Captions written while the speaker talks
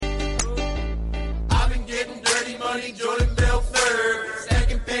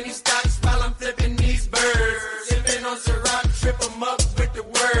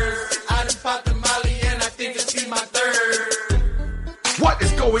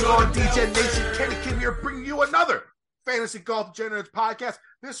going on, DJ Nation? Kenny Kim here, bringing you another Fantasy Golf Degenerates podcast.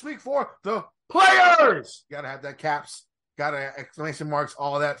 This week for the players. Gotta have that caps, gotta exclamation marks,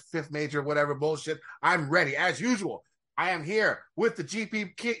 all that fifth major, whatever bullshit. I'm ready as usual. I am here with the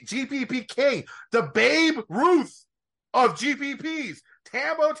GPP King, the Babe Ruth of GPPs,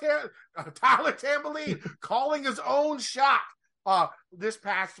 Tyler Tamboline, calling his own shot this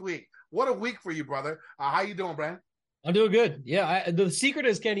past week. What a week for you, brother. How you doing, Brandon? I'm doing good. Yeah. The secret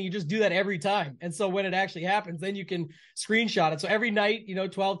is, Kenny, you just do that every time. And so when it actually happens, then you can screenshot it. So every night,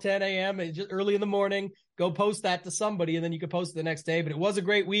 12, 10 a.m., just early in the morning, go post that to somebody, and then you can post it the next day. But it was a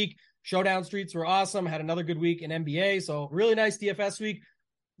great week. Showdown streets were awesome. Had another good week in NBA. So really nice DFS week.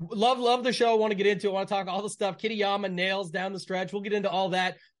 Love the show. Want to get into it. Want to talk all the stuff. Kitayama nails down the stretch. We'll get into all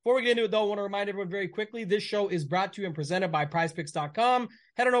that. Before we get into it, though, I want to remind everyone very quickly, this show is brought to you and presented by PrizePicks.com.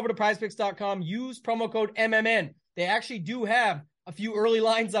 Head on over to PrizePicks.com. Use promo code MMN. They actually do have a few early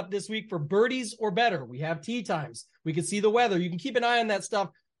lines up this week for birdies or better. We have tee times. We can see the weather. You can keep an eye on that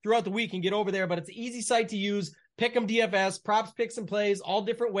stuff throughout the week and get over there, but it's an easy site to use. Pick'em DFS, props, picks, and plays, all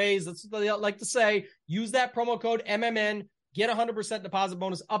different ways. That's what they like to say. Use that promo code MMN. Get a 100% deposit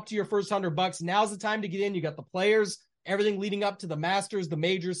bonus up to your first $100. Now's the time to get in. You got the players, everything leading up to the Masters, the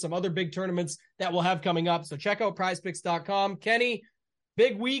majors, some other big tournaments that we'll have coming up. So check out PrizePicks.com. Kenny,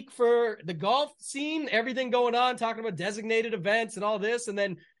 big week for the golf scene, everything going on, talking about designated events and all this. And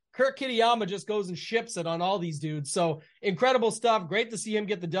then Kurt Kitayama just goes and ships it on all these dudes. So incredible stuff. Great to see him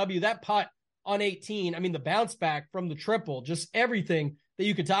get the W. That putt on 18, I mean, the bounce back from the triple, just everything that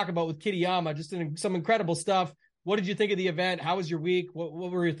you could talk about with Kitayama, just some incredible stuff. What did you think of the event? How was your week? What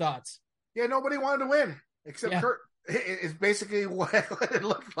were your thoughts? Yeah, nobody wanted to win except Kurt. It's basically what it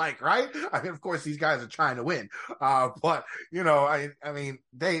looked like, right? I mean, of course, these guys are trying to win, but I mean,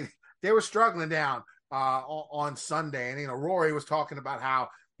 they were struggling down on Sunday, and Rory was talking about how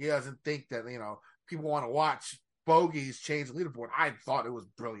he doesn't think that people want to watch bogeys change the leaderboard. I thought it was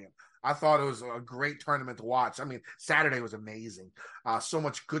brilliant. I thought it was a great tournament to watch. I mean, Saturday was amazing. So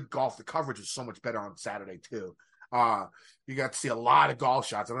much good golf. The coverage was so much better on Saturday too. You got to see a lot of golf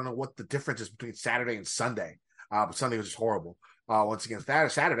shots. I don't know what the difference is between Saturday and Sunday. But Sunday was just horrible. Once again,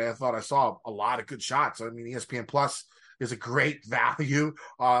 Saturday, I thought I saw a lot of good shots. I mean, ESPN Plus is a great value.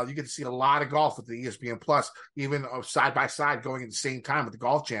 You get to see a lot of golf with the ESPN Plus, even side by side going at the same time with the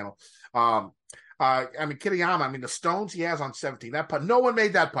Golf Channel. I mean, Kitayama, I mean, the stones he has on 17, that putt, no one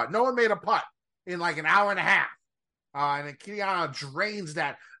made that putt. No one made a putt in like an hour and a half. And then Kitayama drains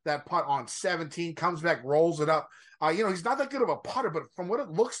that putt on 17, comes back, rolls it up. He's not that good of a putter, but from what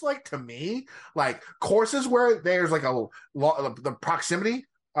it looks like to me, like courses where there's like the proximity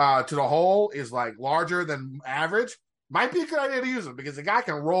to the hole is like larger than average, might be a good idea to use him because the guy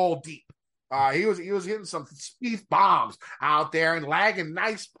can roll deep. He was hitting some Spieth bombs out there and lagging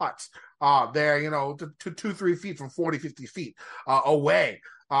nice putts there, to 2-3 feet from 40-50 feet away.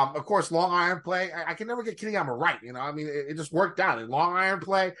 Of course, long iron play, I can never get Kitayama right. I mean, it just worked out in long iron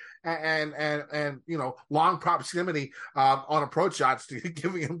play and long proximity on approach shots to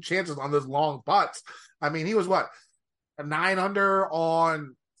giving him chances on those long putts. I mean, he was a 9 under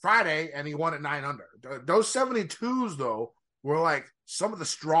on Friday, and he won at 9 under. Those 72s, though, were like some of the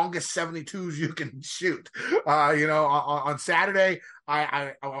strongest 72s you can shoot. On Saturday,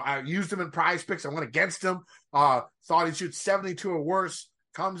 I used him in Prize Picks. I went against him. Thought he'd shoot 72 or worse.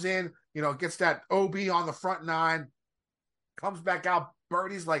 Comes in, gets that OB on the front 9, comes back out,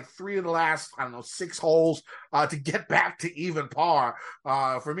 birdies like 3 of the last, 6 holes to get back to even par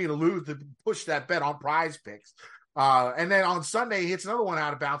for me to push that bet on Prize Picks. And then on Sunday, he hits another one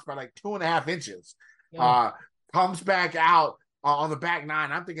out of bounds by like 2.5 inches. Yeah. Comes back out on the back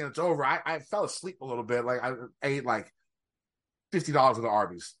 9. I'm thinking it's over. I fell asleep a little bit. Like I ate like $50 of the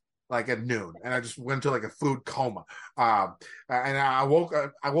Arby's. Like at noon, and I just went to like a food coma. And I woke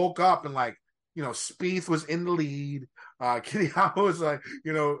up and Spieth was in the lead. Kitayama was like,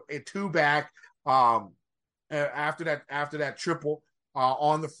 a 2 back. After that triple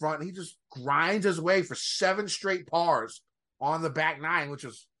on the front, he just grinds his way for 7 straight pars on the back 9, which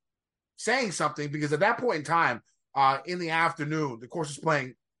was saying something because at that point in time, in the afternoon, the course is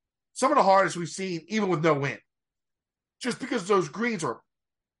playing some of the hardest we've seen, even with no wind. Just because those greens are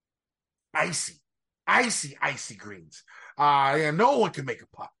icy greens. No one can make a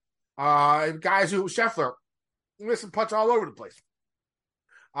putt. Guys who Scheffler missing putts all over the place.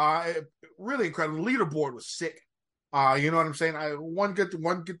 Really incredible. The leaderboard was sick. You know what I'm saying? One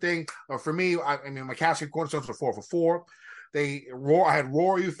good thing for me. I mean, my casting cornerstones were 4 for 4. I had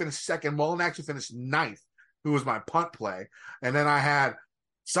Rory who finished second, Mullinax who finished 9th, who was my punt play, and then I had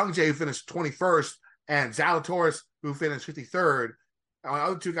Sungjae who finished 21st, and Zalatoris who finished 53rd. On the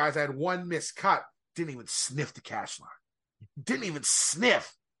other two guys, I had one missed cut. Didn't even sniff the cash line. Didn't even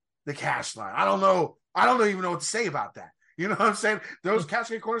sniff the cash line. I don't know. I don't even know what to say about that. You know what I'm saying? Those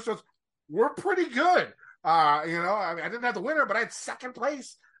Cascade Cornerstones were pretty good. I didn't have the winner, but I had second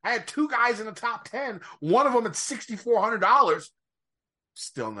place. I had two guys in the top 10. One of them at $6,400.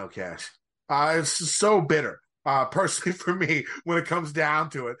 Still no cash. It's so bitter, personally, for me when it comes down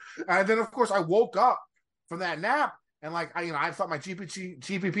to it. And then, of course, I woke up from that nap and I thought my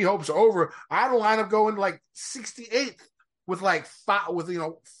GPP hopes are over. I had a lineup going like 68th with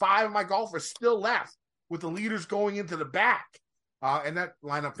five of my golfers still left with the leaders going into the back. And that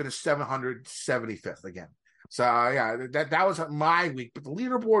lineup finished 775th again. So, that was my week. But the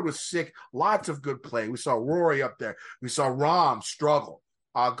leaderboard was sick. Lots of good play. We saw Rory up there. We saw Rahm struggle,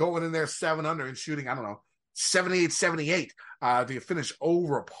 going in there 7 under and shooting, 78, 78 to finish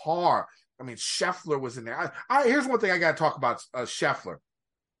over par. I mean, Scheffler was in there. Here's one thing I got to talk about Scheffler.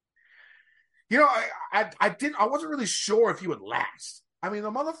 I wasn't really sure if he would last. I mean,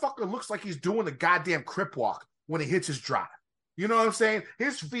 the motherfucker looks like he's doing the goddamn crip walk when he hits his drive. You know what I'm saying?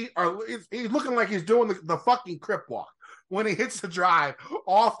 His feet he's looking like he's doing the fucking crip walk when he hits the drive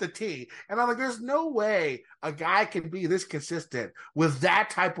off the tee. And I'm like, there's no way a guy can be this consistent with that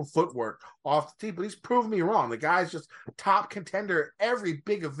type of footwork off the tee. But he's proven me wrong. The guy's just top contender every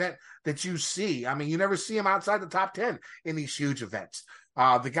big event that you see. I mean, you never see him outside the top 10 in these huge events.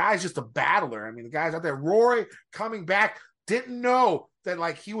 The guy's just a battler. I mean, the guy's out there. Rory coming back, didn't know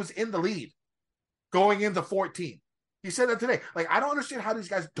that he was in the lead going into 14. He said that today. I don't understand how these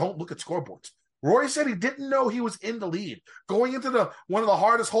guys don't look at scoreboards. Rory said he didn't know he was in the lead going into one of the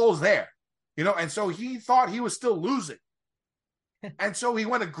hardest holes there, and so he thought he was still losing. And so he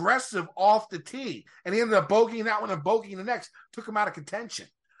went aggressive off the tee, and he ended up bogeying that one and bogeying the next, took him out of contention.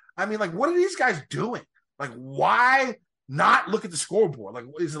 I mean, what are these guys doing? Why not look at the scoreboard?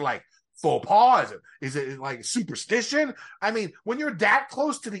 Is it faux pas? Is it superstition? I mean, when you're that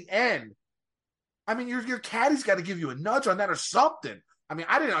close to the end, I mean, your caddy's got to give you a nudge on that or something. I mean,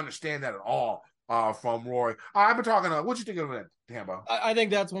 I didn't understand that at all from Rory. I've been talking what you think of that, Tambo? I think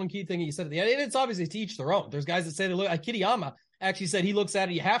that's one key thing he said at the end. And it's obviously to each their own. There's guys that say they look. Kitayama actually said he looks at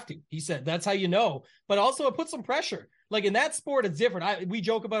it, you have to. He said that's how you know. But also it puts some pressure. In that sport, it's different. We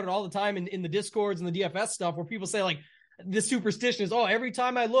joke about it all the time in the Discords and the DFS stuff where people say this superstition is, every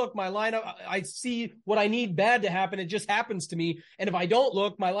time I look, my lineup, I see what I need bad to happen. It just happens to me. And if I don't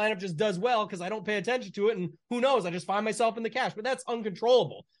look, my lineup just does well because I don't pay attention to it. And who knows, I just find myself in the cash. But that's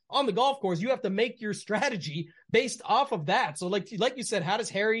uncontrollable. On the golf course, you have to make your strategy based off of that. So like you said, how does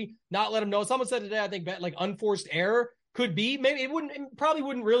Harry not let him know? Someone said today, I think, unforced error could be. Maybe it probably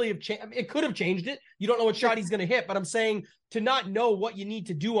wouldn't really have changed. It could have changed it. You don't know what shot he's going to hit. But I'm saying to not know what you need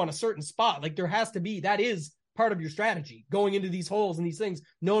to do on a certain spot, there has to be, that is part of your strategy going into these holes and these things,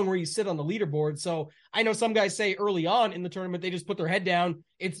 knowing where you sit on the leaderboard. So I know some guys say early on in the tournament, they just put their head down.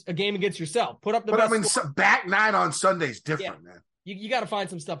 It's a game against yourself. Put up the best. I mean, back 9 on Sunday's different, man. You got to find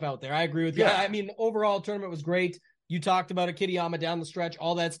some stuff out there. I agree with you. Yeah. I mean, overall tournament was great. You talked about Kitayama down the stretch,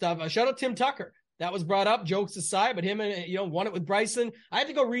 all that stuff. Shout out Tim Tucker. That was brought up, jokes aside, but him and, won it with Bryson. I had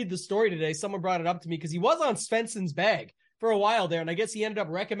to go read the story today. Someone brought it up to me because he was on Svensson's bag for a while there. And I guess he ended up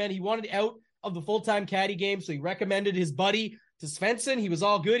recommending, he wanted out of the full-time caddy game. So he recommended his buddy to Svensson. He was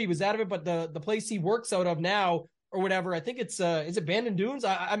all good. He was out of it. But the place he works out of now or whatever, I think it's, is it Bandon Dunes?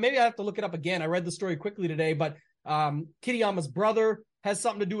 Maybe I have to look it up again. I read the story quickly today, but Kitayama's brother has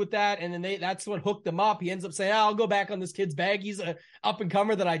something to do with that. And then that's what hooked him up. He ends up saying, I'll go back on this kid's bag. He's a up and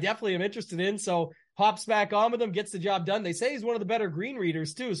comer that I definitely am interested in. So hops back on with him, gets the job done. They say he's one of the better green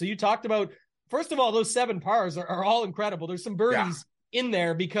readers too. So you talked about, first of all, those 7 pars are all incredible. There's some birdies in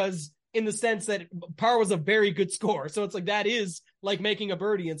there because in the sense that par was a very good score. So it's that is making a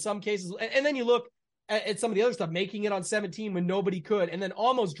birdie in some cases. And then you look at some of the other stuff, making it on 17 when nobody could, and then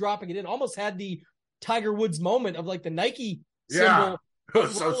almost dropping it in, almost had the Tiger Woods moment of the Nike symbol. It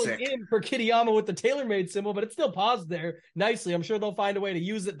was so sick. In for Kitayama with the TaylorMade symbol, but it's still paused there nicely. I'm sure they'll find a way to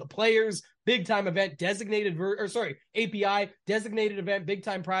use it. The players, big time event, API, designated event, big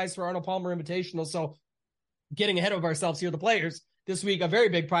time prize for Arnold Palmer Invitational. So getting ahead of ourselves here, the players this week, a very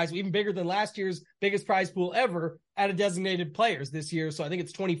big prize, even bigger than last year's biggest prize pool ever at a designated players this year. So I think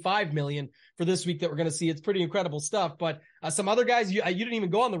it's $25 million for this week that we're going to see. It's pretty incredible stuff. But some other guys, you didn't even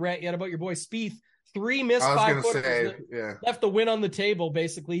go on the rant yet about your boy Spieth. 3 missed 5-footers, left the win on the table.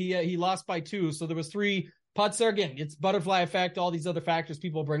 Basically, he lost by 2. So there was 3 putts there. Again, it's butterfly effect, all these other factors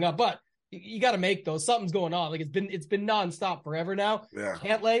people bring up, but you got to make those. Something's going on. It's been nonstop forever now. Yeah.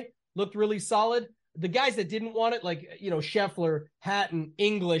 Cantlay looked really solid. The guys that didn't want it, Scheffler, Hatton,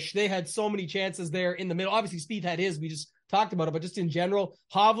 English, they had so many chances there in the middle. Obviously, Spieth had his. We just talked about it, but just in general,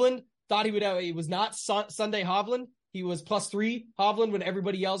 Hovland thought he would have, it was not Sunday Hovland. He was +3 Hovland when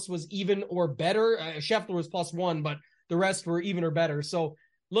everybody else was even or better. Scheffler was +1, but the rest were even or better. So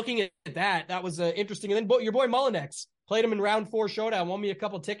looking at that, that was interesting. And then your boy Mullinex played him in round 4 showdown, won me a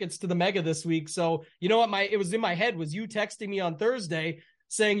couple tickets to the Mega this week. So you know what? It was in my head was you texting me on Thursday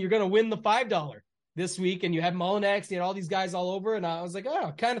saying you're going to win the $5 this week, and you had Mullinex, you had all these guys all over, and I was like,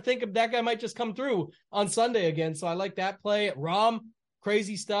 oh, kind of think of that guy might just come through on Sunday again. So I like that play. Rom,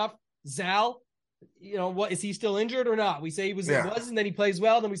 crazy stuff. Zal, you know, what is he still injured or not? We say he wasn't, then he plays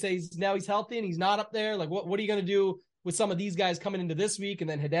well. Then we say he's healthy and he's not up there. Like, what are you going to do with some of these guys coming into this week? And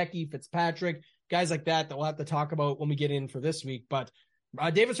then Hideki, Fitzpatrick, guys like that we'll have to talk about when we get in for this week. But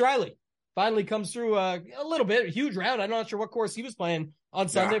Davis Riley finally comes through a little bit, a huge round. I'm not sure what course he was playing on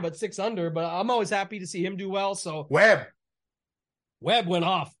Sunday, but 6 under. But I'm always happy to see him do well. So Webb went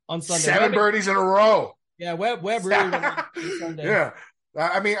off on Sunday. 7 birdies in a row. Yeah, Webb really went off on Sunday. Yeah.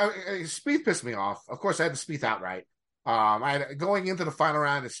 I mean, Spieth pissed me off. Of course, I had the Spieth outright. I had going into the final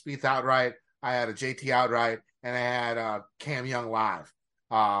round, a Spieth outright. I had a JT outright, and I had Cam Young live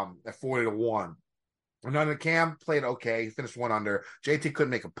at 40-1. And then Cam played okay. He finished 1 under. JT couldn't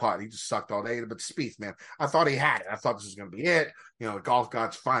make a putt. He just sucked all day. But Spieth, man, I thought he had it. I thought this was going to be it. You know, the golf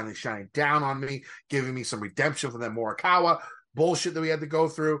gods finally shining down on me, giving me some redemption from that Morikawa bullshit that we had to go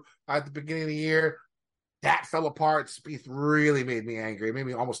through at the beginning of the year. That fell apart. Spieth really made me angry. It made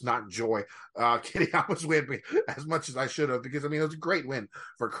me almost not enjoy Kitayama's win as much as I should have, because, I mean, it was a great win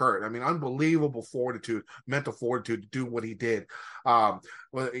for Kurt. I mean, unbelievable fortitude, mental fortitude to do what he did. Well,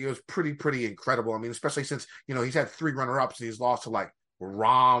 it was pretty incredible. I mean, especially since, you know, he's had 3 runner-ups and he's lost to, like,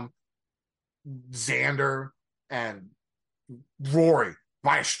 Rahm, Xander, and Rory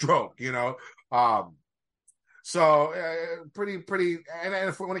by a stroke, you know. So pretty,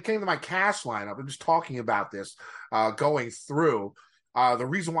 and when it came to my cash lineup, I'm just talking about this going through. The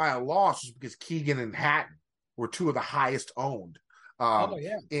reason why I lost was because Keegan and Hatton were 2 of the highest owned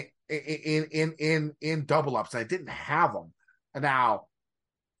in double ups, and I didn't have them. And now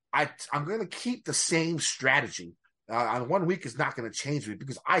I'm going to keep the same strategy. On 1 week is not going to change me,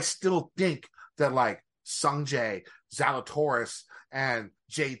 because I still think that, like, Sungjae, Zalatoris, and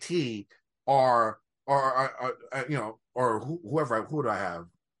JT are you know, or whoever. Who do I have?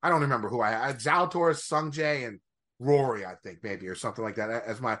 I don't remember who I had. Zalatoris, Sungjae, and Rory, I think, maybe, or something like that,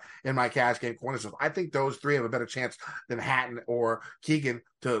 as in my cash game cornerstones. I think those 3 have a better chance than Hatton or Keegan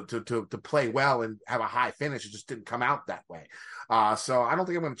to play well and have a high finish. It just didn't come out that way. So I don't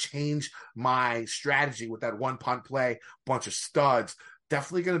think I'm going to change my strategy with that 1 punt play, bunch of studs.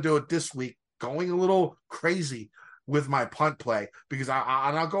 Definitely going to do it this week, going a little crazy with my punt play, because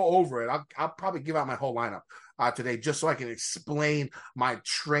I'll go over it. I'll probably give out my whole lineup today, just so I can explain my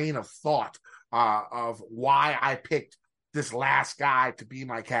train of thought of why I picked this last guy to be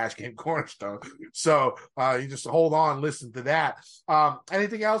my cash game cornerstone. So you just hold on, listen to that.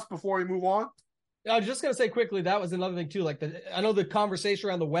 Anything else before we move on? I was just going to say quickly, that was another thing too. Like, I know the conversation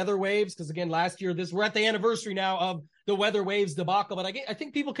around the weather waves, because again, last year, we're at the anniversary now of the weather waves debacle, but I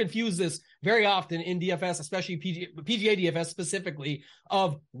think people confuse this very often in DFS, especially PGA DFS specifically,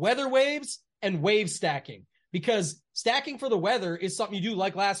 of weather waves and wave stacking, because stacking for the weather is something you do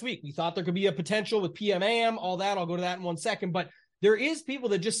like last week. We thought there could be a potential with PMAM, all that. I'll go to that in 1 second, but there is people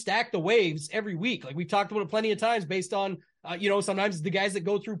that just stack the waves every week. Like, we've talked about it plenty of times based on, sometimes the guys that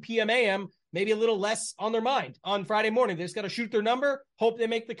go through PMAM, maybe a little less on their mind on Friday morning. They just got to shoot their number, hope they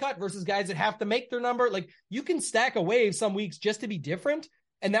make the cut, versus guys that have to make their number. Like, you can stack a wave some weeks just to be different.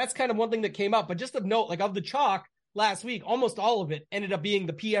 And that's kind of one thing that came up. But just of note, like, of the chalk last week, almost all of it ended up being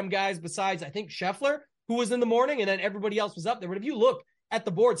the PM guys, besides, I think, Scheffler, who was in the morning, and then everybody else was up there. But if you look at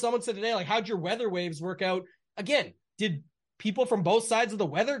the board, someone said today, like, how'd your weather waves work out? Again, did people from both sides of the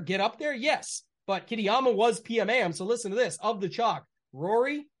weather get up there? Yes. But Kitayama was PMAM. So listen to this. Of the chalk,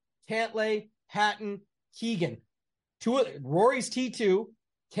 Rory, Cantlay, Hatton, Keegan. Rory's T2,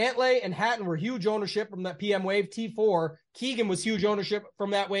 Cantlay and Hatton were huge ownership from that PM wave, T4. Keegan was huge ownership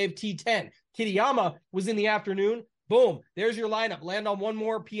from that wave, T10. Kitayama was in the afternoon. Boom. There's your lineup. Land on one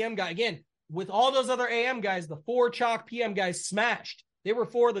more PM guy. Again, with all those other AM guys, the 4 chalk PM guys smashed. They were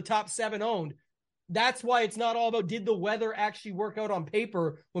 4 of the top 7 owned. That's why it's not all about, did the weather actually work out on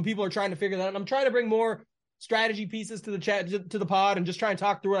paper, when people are trying to figure that out. And I'm trying to bring more strategy pieces to the chat, to the pod, and just try and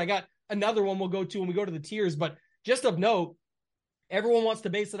talk through it. I got another one we'll go to when we go to the tiers, but just of note, everyone wants to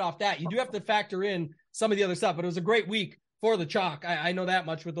base it off that. You do have to factor in some of the other stuff, but it was a great week for the chalk. I know that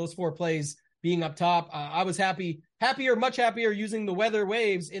much with those 4 plays being up top. I was much happier using the weather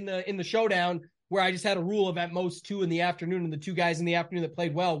waves in the showdown, where I just had a rule of at most 2 in the afternoon, and the 2 guys in the afternoon that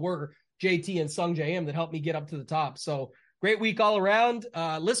played well were JT and Sungjae M that helped me get up to the top. So Great week all around.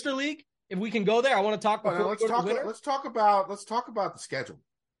 Lister League, if we can go there, I want to talk before let's talk about the schedule.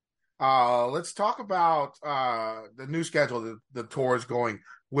 Let's talk about the new schedule the tour is going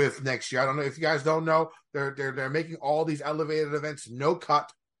with next year. I don't know if you guys don't know, they're making all these elevated events no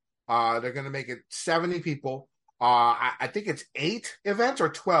cut. They're going to make it 70 people. I think it's 8 events or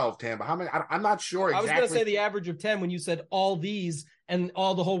 12, Tamba. How many? I'm not sure exactly. I was going to say the average of 10 when you said all these and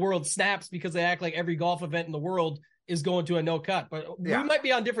all the whole world snaps because they act like every golf event in the world is going to a no cut. But we might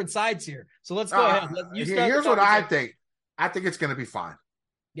be on different sides here. So let's go ahead. Here's what I think. I think it's going to be fine.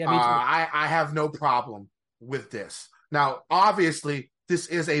 Yeah, me too. I have no problem with this. Now, obviously, this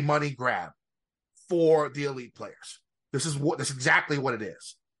is a money grab for the elite players. That's exactly what it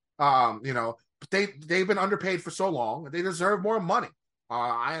is. But they've been underpaid for so long. They deserve more money.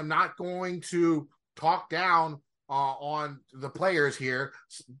 I am not going to talk down on the players here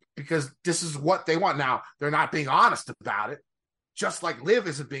because this is what they want. Now, they're not being honest about it. Just like Liv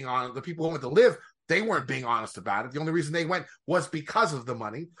isn't being honest. The people who went to Liv, they weren't being honest about it. The only reason they went was because of the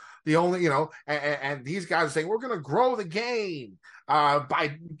money. The only, and these guys are saying, we're going to grow the game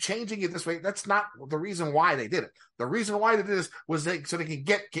by changing it this way. That's not the reason why they did it. The reason why they did this was so they can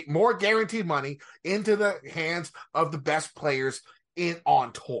get more guaranteed money into the hands of the best players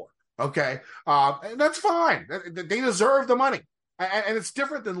on tour. Okay. And that's fine. They deserve the money. And it's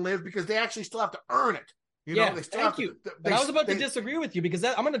different than Liv because they actually still have to earn it. Thank you. But I was about to disagree with you because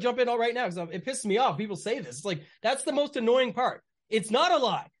I'm going to jump in all right now because it pisses me off. People say this. It's like, that's the most annoying part. It's not a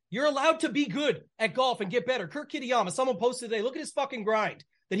lie. You're allowed to be good at golf and get better. Kurt Kitayama, someone posted today, look at his fucking grind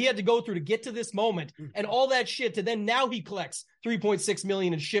that he had to go through to get to this moment and all that shit. To then now he collects $3.6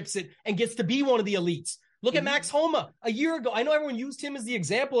 million and ships it and gets to be one of the elites. Look at Max Homa a year ago. I know everyone used him as the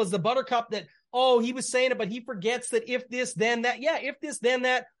example, as the buttercup that, he was saying it, but he forgets that if this, then that. Yeah, if this, then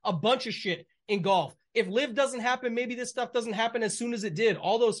that, a bunch of shit in golf. If Liv doesn't happen, maybe this stuff doesn't happen as soon as it did.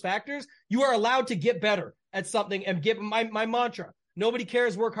 All those factors, you are allowed to get better at something and get my mantra. Nobody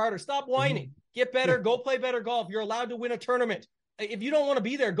cares, work harder. Stop whining. Get better, go play better golf. You're allowed to win a tournament. If you don't want to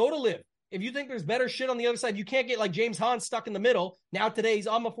be there, go to Liv. If you think there's better shit on the other side, you can't get like James Hahn stuck in the middle. Now today,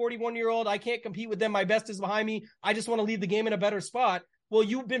 I'm a 41-year-old. I can't compete with them. My best is behind me. I just want to leave the game in a better spot. Well,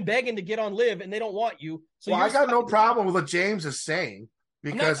 you've been begging to get on Liv, and they don't want you. So I got no problem with what James is saying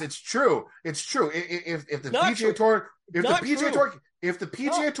because it's true. It's true. If the PGA Tour, if the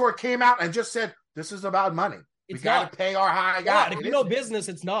PGA Tour came out and just said this is about money, we got to pay our high guys. If you know business,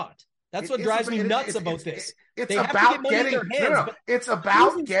 it's not. That's what drives me nuts about this. It's about getting It's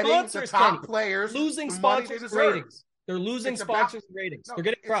about getting the top players losing sponsors ratings. They're losing sponsors ratings. They're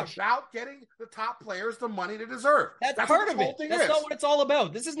getting crushed. It's about getting the top players the money they deserve. That's part of it. That's not what it's all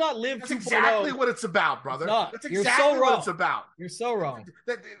about. This is not Liv 2.0. That's exactly what it's about, brother. That's exactly what it's about. You're so wrong.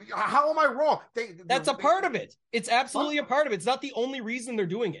 How am I wrong? That's a part of it. It's absolutely a part of it. It's not the only reason they're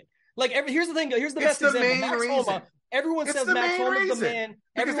doing it. Like, here's the thing. Here's the best example. Max Homa. Everyone says Max Homa's the man.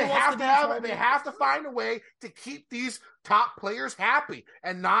 Because they have to find a way to keep these top players happy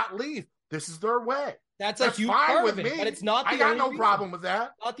and not leave. This is their way. That's a huge part of it, but it's not the only reason. I got no problem with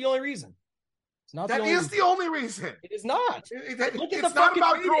that. Not the only reason. It's not that is the only reason. It is not. Look at it's not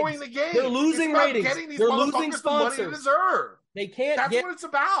about growing the game. They're losing ratings. They're losing sponsors. The money they deserve. They can't. That's what it's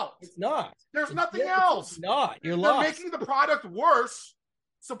about. It's not. There's nothing else. It's not. You're lost. They're making the product worse.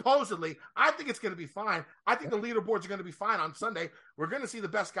 Supposedly, I think it's going to be fine. I think the leaderboards are going to be fine on Sunday. We're going to see the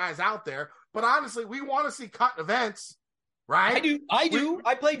best guys out there. But honestly, we want to see cut events, right? I do.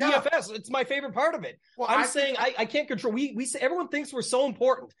 I play DFS. It's my favorite part of it. Well, I'm saying I can't control. We say everyone thinks we're so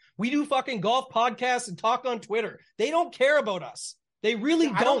important. We do fucking golf podcasts and talk on Twitter. They don't care about us. They really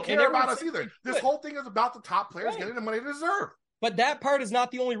don't. I don't care about us either. This whole thing is about the top players getting the money they deserve. But that part is not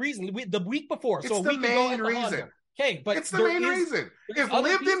the only reason. The week before, it's the main reason. Okay, but it's the main reason. If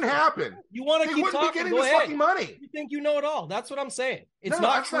Liv didn't happen, you want to keep talking. Getting this fucking money. You think you know it all? That's what I'm saying. It's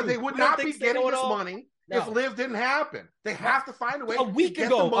not true. They would not be getting this money if Liv didn't happen. They have to find a way. A week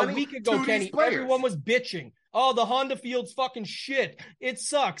ago, Kenny, everyone was bitching. Oh, the Honda field's fucking shit. It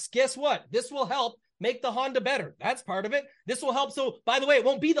sucks. Guess what? This will help make the Honda better. That's part of it. This will help. So, by the way, it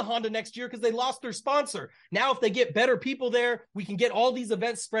won't be the Honda next year because they lost their sponsor. Now, if they get better people there, we can get all these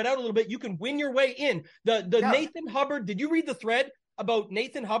events spread out a little bit. You can win your way in. Nathan Hubbard, did you read the thread about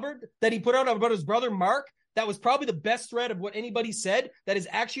Nathan Hubbard that he put out about his brother Mark? That was probably the best thread of what anybody said. That is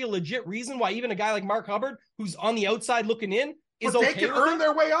actually a legit reason why even a guy like Mark Hubbard, who's on the outside looking in, is okay. They can earn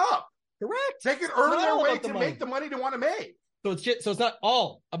their way up. Correct. They can earn their way to make the money they want to make. So it's not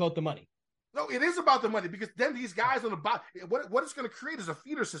all about the money. No, it is about the money because then these guys on the bottom, what it's going to create is a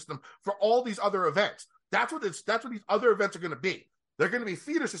feeder system for all these other events. That's what these other events are going to be. They're going to be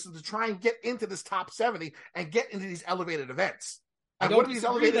feeder systems to try and get into this top 70 and get into these elevated events. And what are these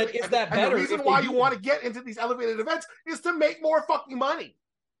elevated events? And the reason why you want to get into these elevated events is to make more fucking money.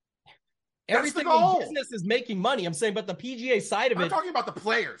 Everything in business is making money. I'm saying, but the PGA side of it. I'm talking about the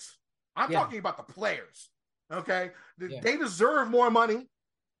players. I'm talking about the players. Okay? They deserve more money.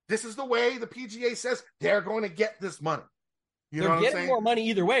 This is the way the PGA says they're going to get this money. They're getting more money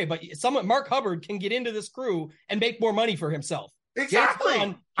either way, but Mark Hubbard can get into this crew and make more money for himself. Exactly.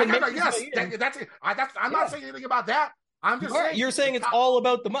 I'm not saying anything about that. I'm just saying. You're saying it's all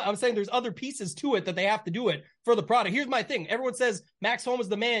about the money. I'm saying there's other pieces to it that they have to do it for the product. Here's my thing. Everyone says Max Homa's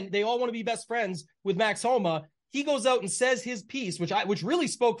the man. They all want to be best friends with Max Homa. He goes out and says his piece, which really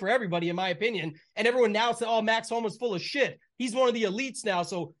spoke for everybody, in my opinion. And everyone now said, oh, Max Homa's full of shit. He's one of the elites now,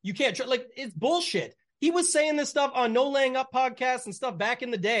 so you can't it's bullshit. He was saying this stuff on No Laying Up podcasts and stuff back in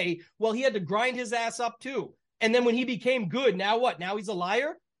the day. Well, he had to grind his ass up too. And then when he became good, now what? Now he's a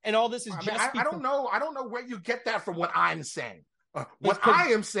liar? And all this is I don't know. I don't know where you get that from what I'm saying. What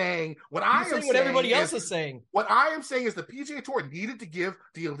everybody else is saying. What I am saying is the PGA Tour needed to give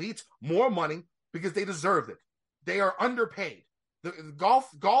the elites more money because they deserved it. They are underpaid.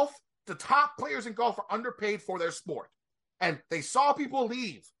 The top players in golf are underpaid for their sport. And they saw people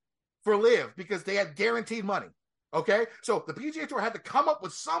leave for LIV because they had guaranteed money. Okay? So the PGA Tour had to come up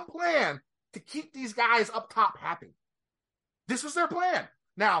with some plan to keep these guys up top happy. This was their plan.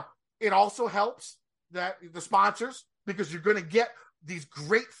 Now, it also helps that the sponsors, because you're going to get these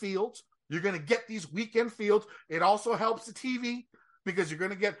great fields. You're going to get these weekend fields. It also helps the TV because you're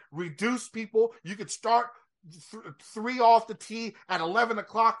going to get reduced people. You could start 3 off the tee at 11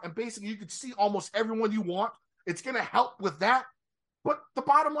 o'clock, and basically you could see almost everyone you want. It's going to help with that. But the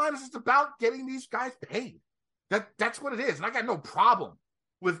bottom line is it's about getting these guys paid. That's what it is. And I got no problem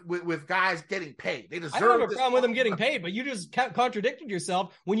with guys getting paid. They deserve. I don't have a problem with them getting paid, but you just contradicted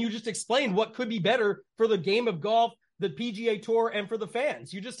yourself when you just explained what could be better for the game of golf, the PGA Tour, and for the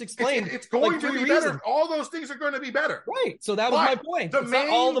fans. You just explained it's going to be better. All those things are going to be better. Right. So that was my point. It's not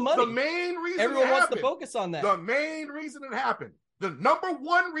all the money. The main reason everyone wants to focus on that. The main reason it happened, the number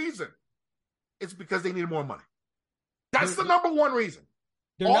one reason, is because they needed more money. That's the number one reason.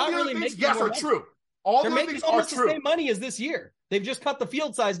 They're all not the really making yes, more are money. True. All they're the making things almost are the true. same money as this year. They've just cut the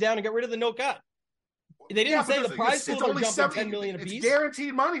field size down and got rid of the no cut. They didn't say the prize pools are jumping $10 million apiece. It's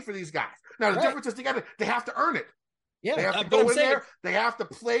guaranteed money for these guys. Now the difference is they have to earn it. Yeah, they have to go in there. They have to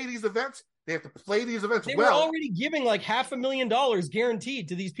play these events. They have to play these events they well. They were already giving like $500,000 guaranteed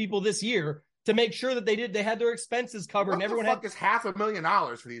to these people this year to make sure that they had their expenses covered. What and everyone the fuck is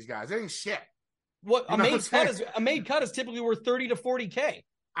 $500,000 for these guys? It ain't shit. What a made cut is typically worth $30,000 to $40,000.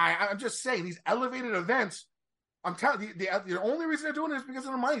 I'm just saying these elevated events. I'm telling you, the only reason they're doing it is because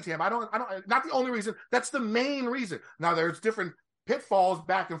of the money, Tim. I don't. Not the only reason. That's the main reason. Now there's different pitfalls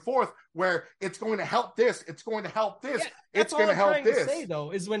back and forth where it's going to help this. It's going to help this. Yeah, it's going to help this. To say though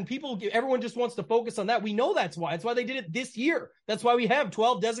is when everyone just wants to focus on that. We know that's why. That's why they did it this year. That's why we have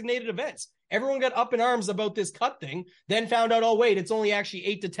 12 designated events. Everyone got up in arms about this cut thing, then found out, oh wait, it's only actually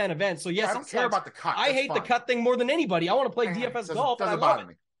 8 to 10 events. So yes, I don't care about the cut. I hate the cut thing more than anybody. I want to play DFS golf. Doesn't bother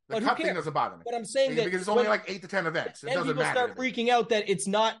me. The cut thing doesn't bother me. But I'm saying that because it's only like 8 to 10 events. It doesn't matter. People start freaking out that it's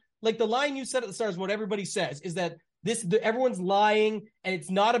not like the line you said at the start is what everybody says is that everyone's lying and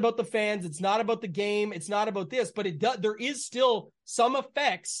it's not about the fans. It's not about the game. It's not about this, but there is still some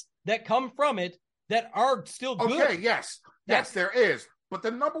effects that come from it that are still good. Okay. Yes, there is. But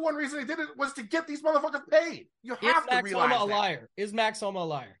the number one reason they did it was to get these motherfuckers paid. You have to realize that. Liar? Is Max Homa a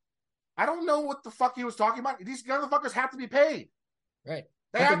liar? I don't know what the fuck he was talking about. These motherfuckers have to be paid. Right.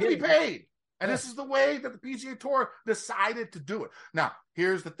 They have to be paid. And this is the way that the PGA Tour decided to do it. Now,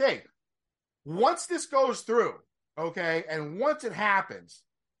 here's the thing. Once this goes through, okay, and once it happens,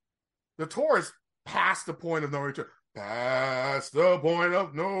 the tour is past the point of no return. Past the point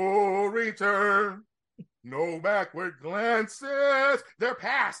of no return. No backward glances. They're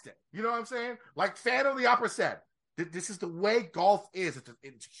past it. You know what I'm saying? Like Phantom of the Opera said, this is the way golf is. It's a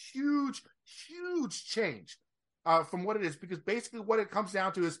huge, huge change from what it is, because basically what it comes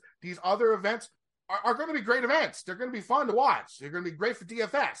down to is these other events are going to be great events. They're going to be fun to watch. They're going to be great for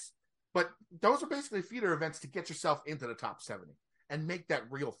DFS. But those are basically feeder events to get yourself into the top 70 and make that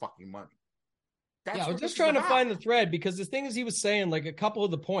real fucking money. I was just trying to find the thread because the thing is he was saying like a couple of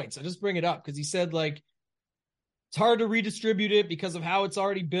the points. I just bring it up because he said like, it's hard to redistribute it because of how it's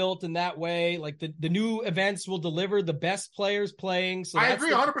already built in that way. Like the new events will deliver the best players playing. So I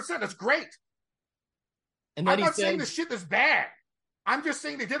agree 100%. That's great. And then I'm not saying the shit is bad. I'm just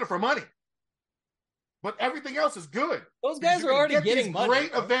saying they did it for money. But everything else is good. Those guys are already getting money.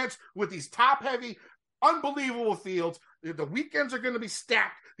 Great events with these top-heavy, unbelievable fields. The weekends are going to be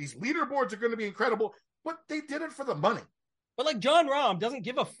stacked. These leaderboards are going to be incredible, but they did it for the money. But like Jon Rahm doesn't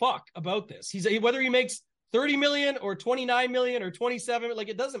give a fuck about this. Whether he makes 30 million or 29 million or 27, like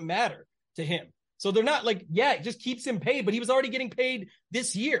it doesn't matter to him. So they're not like, yeah, it just keeps him paid, but he was already getting paid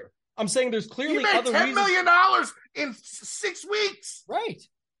this year. I'm saying there's clearly he made other $10 reasons. million in 6 weeks. Right.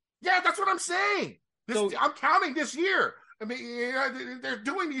 Yeah, that's what I'm saying. I'm counting this year. I mean, they're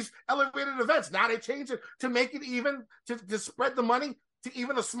doing these elevated events. Now they change it to make it even, to spread the money to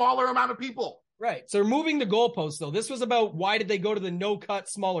even a smaller amount of people. Right. So moving the goalposts, though, this was about why did they go to the no-cut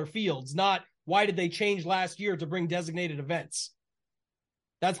smaller fields, not why did they change last year to bring designated events.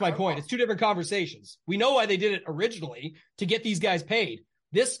 That's my point. It's two different conversations. We know why they did it originally, to get these guys paid.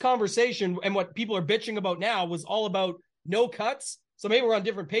 This conversation and what people are bitching about now was all about no cuts. So maybe we're on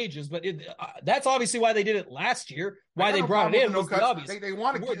different pages, but that's obviously why they did it last year. Why they brought it in was the obvious. They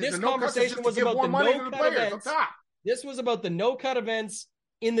wanted this conversation was about the no-cut events. This was about the no-cut events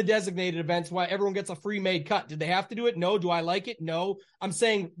in the designated events, why everyone gets a free made cut. Did they have to do it? No. Do I like it? No. I'm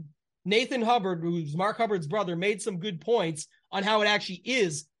saying Nathan Hubbard, who's Mark Hubbard's brother, made some good points on how it actually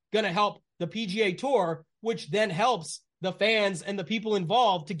is going to help the PGA Tour, which then helps the fans and the people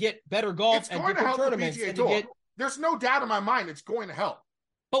involved to get better golf and different tournaments. There's no doubt in my mind it's going to help.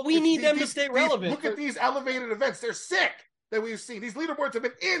 But we need them to stay relevant. Look at these elevated events. They're sick that we've seen. These leaderboards have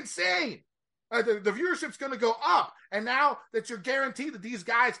been insane. The viewership's going to go up. And now that you're guaranteed that these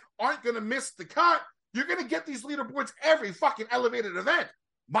guys aren't going to miss the cut, you're going to get these leaderboards every fucking elevated event.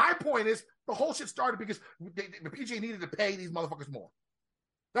 My point is, the whole shit started because the PGA needed to pay these motherfuckers more.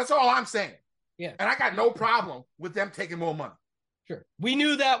 That's all I'm saying. Yeah. And I got no problem with them taking more money. Sure. We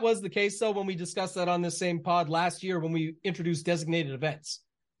knew that was the case, though, when we discussed that on this same pod last year when we introduced designated events.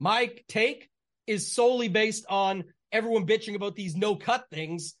 My take is solely based on everyone bitching about these no-cut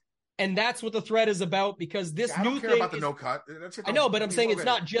things. And that's what the thread is about, because this new thing. I don't care about the no cut. I know, but I'm saying it's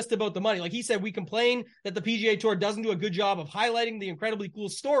not just about the money. Like he said, we complain that the PGA Tour doesn't do a good job of highlighting the incredibly cool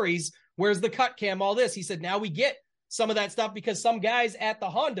stories. Where's the cut cam, all this? He said, now we get some of that stuff because some guys at the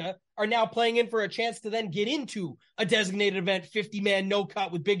Honda are now playing in for a chance to then get into a designated event, 50-man no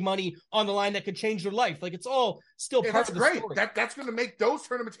cut with big money on the line that could change their life. Like it's all still part of the great. story. That's going to make those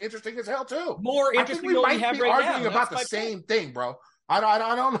tournaments interesting as hell too. More interesting than we have right now. Arguing about the same thing, bro. I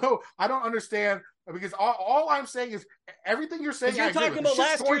don't know. I don't understand, because all I'm saying is everything you're saying. You're talking about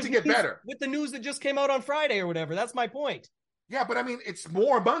last year to get better with the news that just came out on Friday or whatever. That's my point. Yeah, but I mean, it's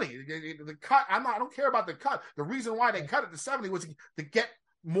more money. The cut. I don't care about the cut. The reason why they cut it to 70 was to get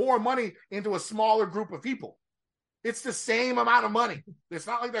more money into a smaller group of people. It's the same amount of money. It's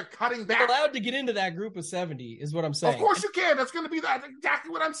not like they're cutting back. You're allowed to get into that group of 70 is what I'm saying. Of course you can. That's going to be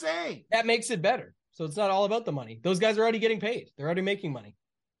exactly what I'm saying. That makes it better. So it's not all about the money. Those guys are already getting paid. They're already making money.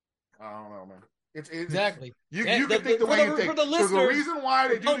 I don't know, man. Exactly. You can think the way you think. For the listeners, the reason why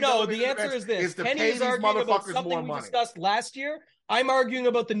they do the answer is this. Kenny is arguing about something we discussed last year. I'm arguing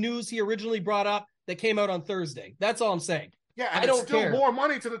about the news he originally brought up that came out on Thursday. That's all I'm saying. Yeah, and it's still more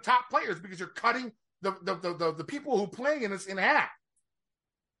money to the top players because you're cutting the people who play in this in half.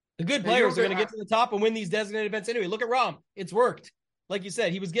 The good players are going to get to the top and win these designated events anyway. Look at Rahm. It's worked. Like you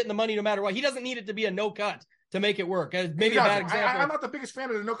said, he was getting the money no matter what. He doesn't need it to be a no cut to make it work. Maybe a bad example. I'm not the biggest fan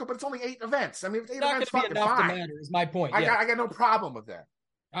of the no cut, but it's only 8 events. I mean, it's 8 events, fucking fine. It's not going to matter. Is my point. I got no problem with that.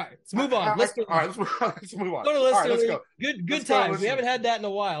 All right, let's move on. All right, let's move on. Go to All right, let's go. Good times. We haven't had that in a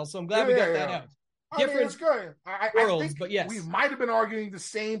while, so I'm glad we got that out. Different it's good. worlds, I think but yes, we might have been arguing the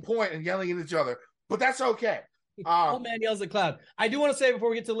same point and yelling at each other, but that's okay. Old man yells at cloud. I do want to say before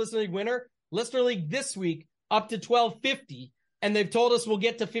we get to Listener League winner, Listener League this week up to 1250. And they've told us we'll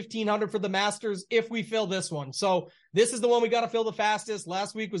get to 1,500 for the Masters if we fill this one. So this is the one we got to fill the fastest.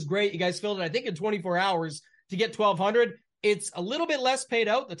 Last week was great. You guys filled it, I think, in 24 hours to get 1,200. It's a little bit less paid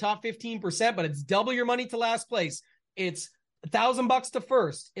out, the top 15%, but it's double your money to last place. It's $1,000 to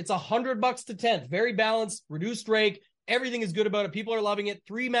first. It's $100 to 10th. Very balanced, reduced rake. Everything is good about it. People are loving it.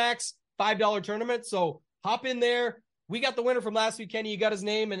 3 max, $5 tournament. So hop in there. We got the winner from last week. Kenny, you got his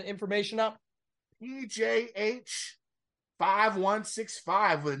name and information up? PJH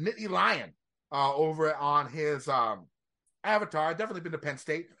 5165 with a Nittany Lion over on his avatar. I've definitely been to Penn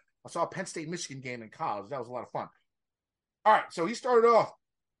State. I saw a Penn State Michigan game in college. That was a lot of fun. All right, so he started off.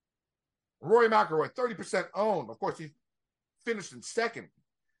 Rory McIlroy, 30% owned. Of course, he finished in second.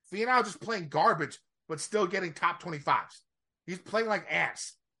 Finau just playing garbage, but still getting top 25s. He's playing like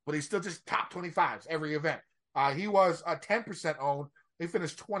ass, but he's still just top 25s every event. He was 10% owned. He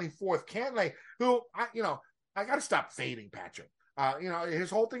finished 24th. Cantlay, who, I got to stop fading Patrick. His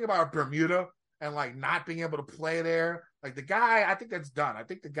whole thing about Bermuda and like not being able to play there. Like the guy, I think that's done. I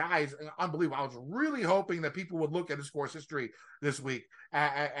think the guy is unbelievable. I was really hoping that people would look at his course history this week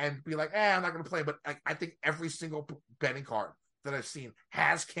and be like, I'm not going to play. But I think every single betting card that I've seen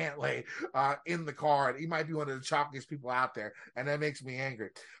has Cantlay in the card. He might be one of the chalkiest people out there, and that makes me angry.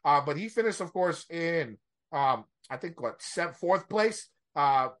 But he finished, of course, in I think fourth place,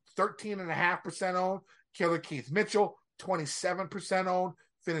 13.5% owned. Killer Keith Mitchell, 27% owned.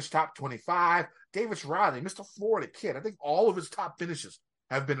 Finished top 25. Davis Riley, Mr. Florida kid. I think all of his top finishes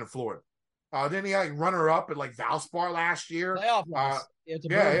have been in Florida. Then he like runner up at like Valspar last year. He's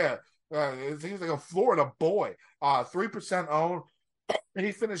like a Florida boy. 3% owned. And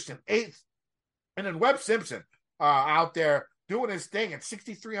he finished in 8th. And then Webb Simpson out there doing his thing at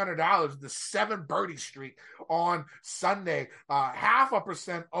 $6,300, the 7 birdie streak on Sunday.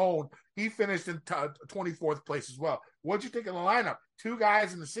 0.5% owned. He finished in 24th place as well. What'd you think of the lineup? 2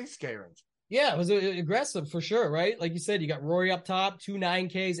 guys in the 6K range. Yeah, it was aggressive for sure, right? Like you said, you got Rory up top, 2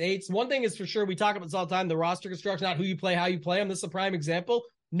 9Ks, 8s. One thing is for sure, we talk about this all the time, the roster construction, not who you play, how you play them. This is a prime example.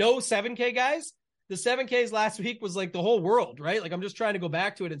 No 7K guys. The 7Ks last week was like the whole world, right? Like I'm just trying to go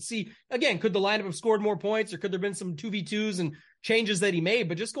back to it and see, again, could the lineup have scored more points or could there have been some 2v2s and changes that he made?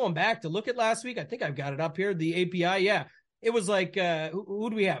 But just going back to look at last week, I think I've got it up here, the API. Yeah, it was like, who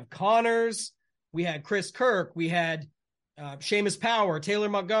do we have? Connors. We had Chris Kirk. We had Seamus Power, Taylor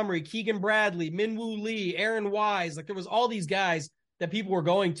Montgomery, Keegan Bradley, Minwoo Lee, Aaron Wise. Like there was all these guys that people were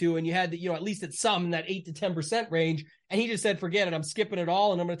going to, and you had to, at least at some in that 8 to 10% range. And he just said, forget it. I'm skipping it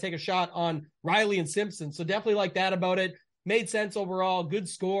all. And I'm going to take a shot on Riley and Simpson. So definitely like that about it. Made sense overall. Good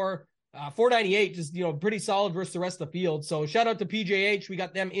score. 498, just, pretty solid versus the rest of the field. So shout out to PJH. We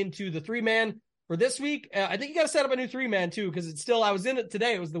got them into the 3-man for this week. I think you got to set up a new 3-man too, because it's still, I was in it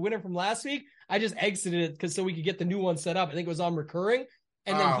today. It was the winner from last week. I just exited it so we could get the new one set up. I think it was on recurring.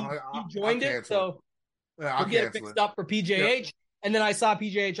 And then he joined it. So we'll get it fixed up for PJH. Yep. And then I saw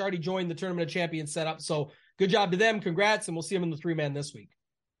PJH already joined the Tournament of Champions setup. So good job to them. Congrats. And we'll see them in the 3-man this week.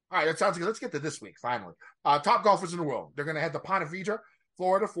 All right. That sounds good. Let's get to this week, finally. Top golfers in the world. They're going to head to Ponte Vedra,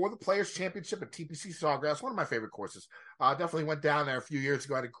 Florida for the Players Championship at TPC Sawgrass. One of my favorite courses. Definitely went down there a few years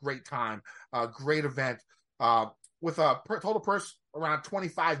ago. Had a great time. Great event. With a total purse around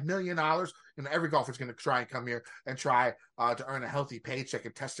 $25 million. Every golfer is going to try and come here and try to earn a healthy paycheck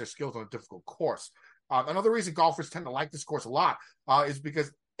and test their skills on a difficult course. Another reason golfers tend to like this course a lot is because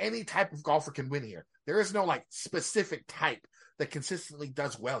any type of golfer can win here. There is no specific type that consistently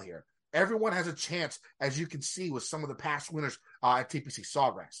does well here. Everyone has a chance, as you can see with some of the past winners at TPC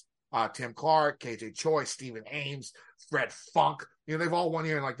Sawgrass. Tim Clark, KJ Choi, Stephen Ames, Fred Funk. They've all won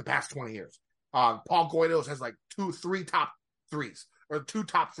here in the past 20 years. Paul Goydos has 2 top threes. Or 2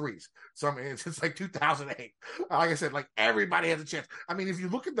 top threes. So I mean, it's 2008. Like I said, everybody has a chance. I mean, if you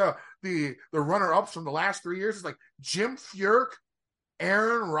look at the runner-ups from the last 3 years, it's Jim Furyk,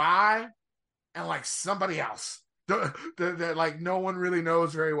 Aaron Rai, and somebody else that no one really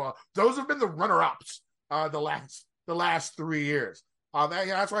knows very well. Those have been the runner-ups the last 3 years.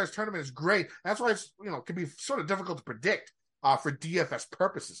 That's why this tournament is great. That's why it's can be sort of difficult to predict. For DFS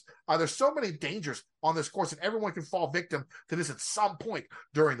purposes. There's so many dangers on this course, and everyone can fall victim to this at some point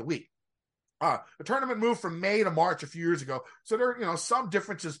during the week. The tournament moved from May to March a few years ago, so there are some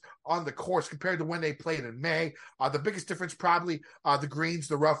differences on the course compared to when they played in May. The biggest difference probably the greens,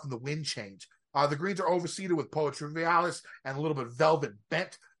 the rough, and the wind change. The greens are overseeded with Poa Trivialis and a little bit velvet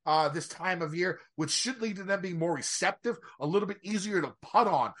bent this time of year, which should lead to them being more receptive, a little bit easier to putt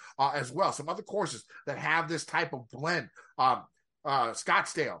on as well. Some other courses that have this type of blend,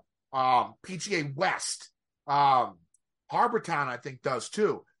 Scottsdale, PGA West, Harbortown, I think does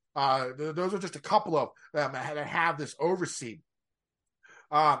too. Those are just a couple of them that have this overseed.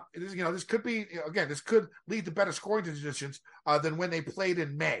 This could be, again, this could lead to better scoring conditions than when they played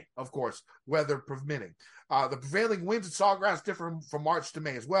in May, of course, weather permitting. The prevailing winds at Sawgrass differ from March to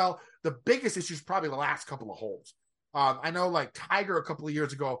May as well. The biggest issue is probably the last couple of holes. I know Tiger a couple of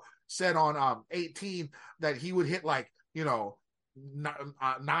years ago said on 18 that he would hit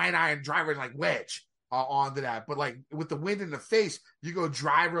 9-iron driver wedge onto that. But with the wind in the face, you go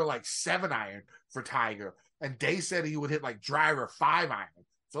driver 7-iron for Tiger. And Day said he would hit driver 5-iron.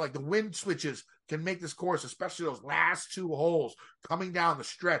 So the wind switches can make this course, especially those last 2 holes coming down the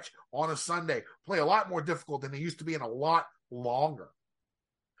stretch on a Sunday, play a lot more difficult than they used to be and a lot longer.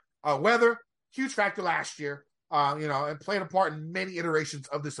 Weather, huge factor last year, and played a part in many iterations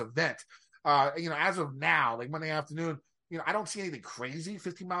of this event. As of now, Monday afternoon, I don't see anything crazy,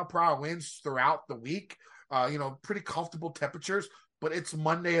 50-mile-per-hour winds throughout the week, pretty comfortable temperatures, but it's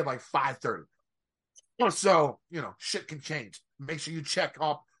Monday at 5:30. So, shit can change. Make sure you check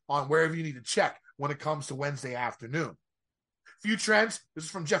up on wherever you need to check when it comes to Wednesday afternoon. Few trends. This is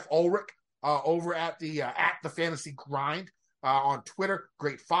from Jeff Ulrich over at the Fantasy Grind on Twitter.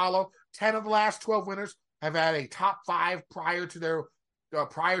 Great follow. 10 of the last 12 winners have had a top 5 prior to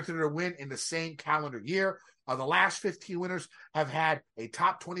their win in the same calendar year. The last 15 winners have had a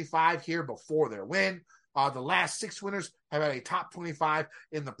top 25 here before their win. The last 6 winners have had a top 25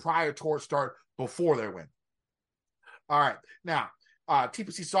 in the prior tour start before their win. All right. Now,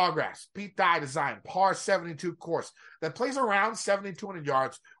 TPC Sawgrass, Pete Dye design, par 72 course that plays around 7,200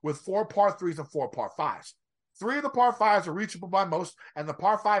 yards with 4 par 3s and 4 par 5s. 3 of the par 5s are reachable by most, and the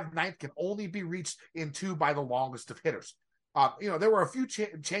par 5 ninth can only be reached in 2 by the longest of hitters. There were a few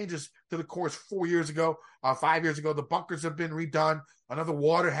changes to the course 4 years ago, 5 years ago. The bunkers have been redone. Another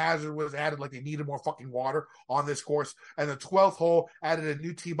water hazard was added, like they needed more fucking water on this course. And the 12th hole added a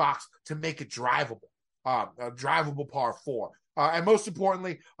new tee box to make it drivable, a drivable par 4. And most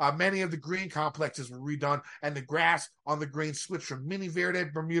importantly, many of the green complexes were redone, and the grass on the green switched from Mini Verde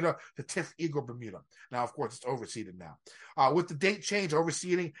Bermuda to Tif Eagle Bermuda. Now, of course, it's overseeded now. With the date change,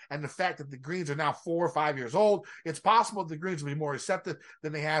 overseeding, and the fact that the greens are now 4 or 5 years old, it's possible the greens will be more receptive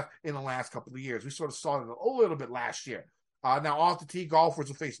than they have in the last couple of years. We sort of saw it a little bit last year. Now, off the tee, golfers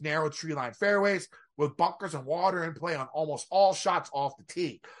will face narrow tree-lined fairways with bunkers and water in play on almost all shots off the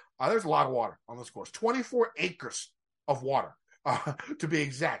tee. There's a lot of water on this course, 24 acres of water. To be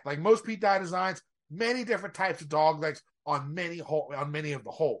exact, like most Pete Dye designs, many different types of dog legs on many of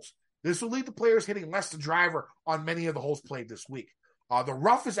the holes. This will lead to players hitting less than driver on many of the holes played this week. The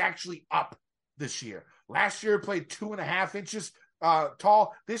rough is actually up this year. Last year it played 2.5 inches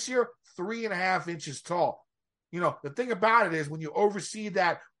tall. This year 3.5 inches tall. The thing about it is when you overseed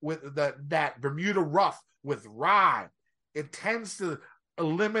that with that Bermuda rough with rye, it tends to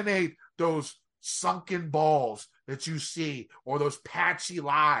eliminate those sunken balls that you see or those patchy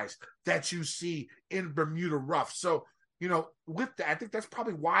lies that you see in Bermuda rough. So, with that, I think that's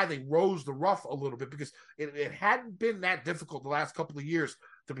probably why they rose the rough a little bit, because it hadn't been that difficult the last couple of years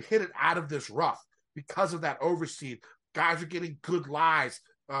to be hit it out of this rough because of that overseed. Guys are getting good lies,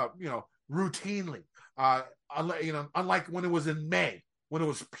 routinely. Unlike when it was in May, when it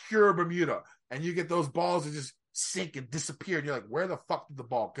was pure Bermuda, and you get those balls that just sink and disappear, and you're like, where the fuck did the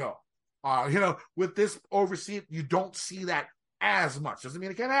ball go? With this overseed, you don't see that as much. Doesn't mean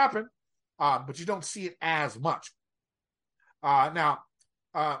it can't happen, but you don't see it as much. Now,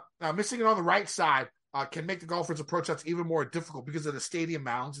 missing it on the right side can make the golfer's approach shots even more difficult because of the stadium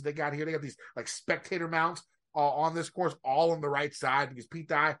mounds that they got here. They got these like spectator mounts on this course, all on the right side, because Pete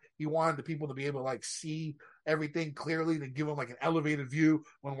Dye, he wanted the people to be able to like see everything clearly, to give them like an elevated view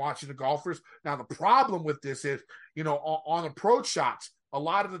when watching the golfers. Now, the problem with this is, on approach shots, a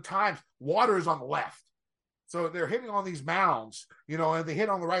lot of the times water is on the left. So they're hitting on these mounds, and they hit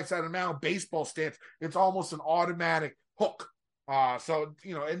on the right side of the mound, baseball stance. It's almost an automatic hook. So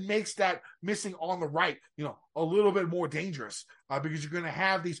it makes that missing on the right, a little bit more dangerous because you're going to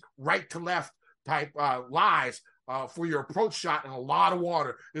have these right to left type lies for your approach shot, and a lot of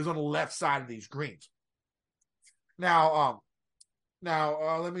water is on the left side of these greens. Now,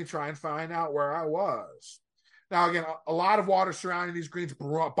 let me try and find out where I was. Now, again, a lot of water surrounding these greens,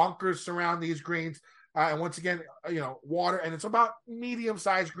 bunkers surround these greens. And once again, water, and it's about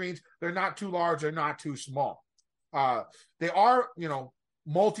medium-sized greens. They're not too large. They're not too small. They are,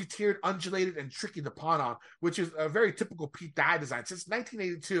 multi-tiered, undulated, and tricky to putt on, which is a very typical Pete Dye design since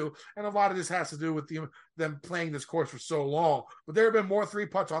 1982. And a lot of this has to do with them playing this course for so long. But there have been more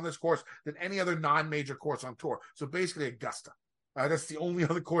 3-putts on this course than any other non-major course on tour. So basically Augusta. That's the only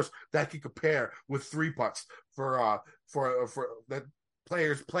other course that can compare with 3-putts for that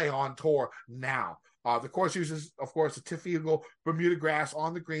players play on tour now. The course uses, of course, the Tif Eagle Bermuda grass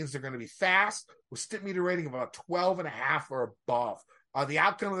on the greens. They're going to be fast with stick meter rating of about 12.5 or above. The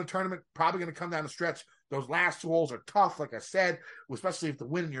outcome of the tournament probably going to come down the stretch. Those last 2 holes are tough, like I said, especially if the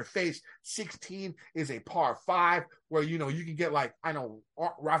wind in your face. 16 is a par 5 where, you can get like, I know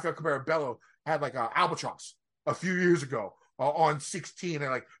Rafael Cabrera Bello had like albatross a few years ago on 16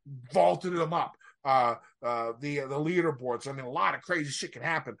 and like vaulted them up the leaderboards. I mean, a lot of crazy shit can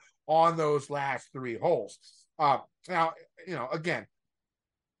happen on those last 3 holes. Now, again,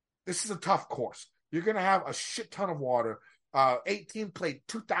 this is a tough course. You're going to have a shit ton of water. 18 played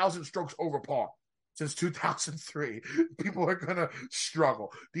 2,000 strokes over par since 2003. People are going to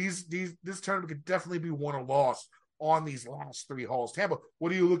struggle. This tournament could definitely be won or lost on these last 3 holes. Tampa,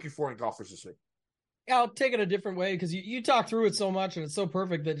 what are you looking for in golfers this week? Yeah, I'll take it a different way because you talk through it so much and it's so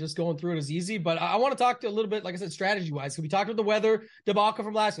perfect that just going through it is easy. But I want to talk to a little bit, like I said, strategy wise. So we talked about the weather debacle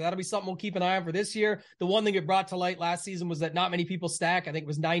from last year. That'll be something we'll keep an eye on for this year. The one thing it brought to light last season was that not many people stack. I think it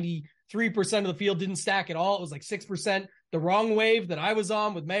was 93% of the field didn't stack at all. It was like 6%. The wrong wave that I was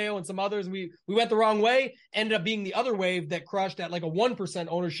on with Mayo and some others, we went the wrong way, ended up being the other wave that crushed at like a 1%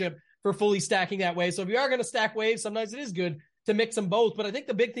 ownership for fully stacking that way. So if you are going to stack waves, sometimes it is good to mix them both. But I think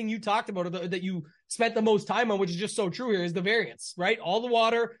the big thing you talked about, or that you spent the most time on, which is just so true here, is the variance, right? All the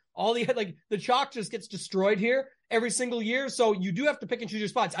water, all the, like the chalk just gets destroyed here every single year. So you do have to pick and choose your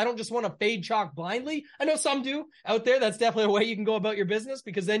spots. I don't just want to fade chalk blindly. I know some do out there. That's definitely a way you can go about your business,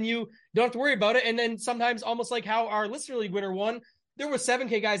 because then you don't have to worry about it. And then sometimes, almost like how our Listener League winner won, there were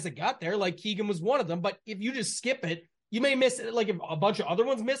 7K guys that got there, like Keegan was one of them. But if you just skip it, you may miss it. Like if a bunch of other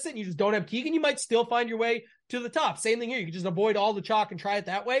ones miss it and you just don't have Keegan, you might still find your way to the top. Same thing here. You can just avoid all the chalk and try it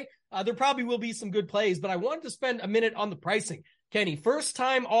that way. There probably will be some good plays, but I wanted to spend a minute on the pricing. Kenny, first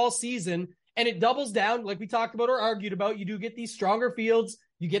time all season, and it doubles down, like we talked about or argued about. You do get these stronger fields.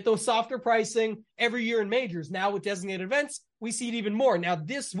 You get those softer pricing every year in majors. Now with designated events, we see it even more. Now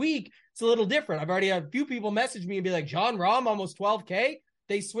this week, it's a little different. I've already had a few people message me and be like, Jon Rahm, almost 12K.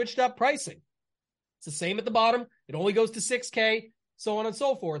 They switched up pricing. It's the same at the bottom. It only goes to 6K, so on and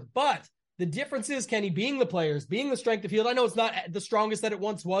so forth. But the difference is, Kenny, being the players, being the strength of field. I know it's not the strongest that it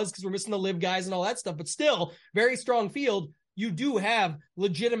once was because we're missing the live guys and all that stuff, but still, very strong field. You do have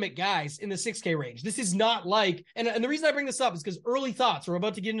legitimate guys in the 6K range. This is not like, and the reason I bring this up is because early thoughts, we're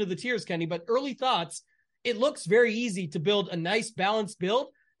about to get into the tiers, Kenny, but early thoughts, it looks very easy to build a nice balanced build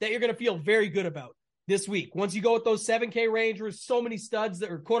that you're going to feel very good about this week. Once you go with those 7K range, there's so many studs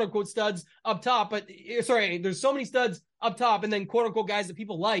that are quote unquote studs up top, but there's so many studs up top and then quote unquote guys that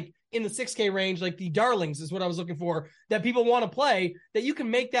people like in the 6K range, like the darlings is what I was looking for, that people want to play, that you can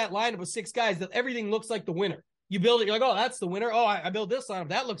make that lineup with 6 guys that everything looks like the winner. You build it, you're like, oh, that's the winner. Oh, I built this lineup.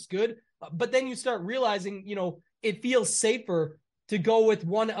 That looks good. But then you start realizing, it feels safer to go with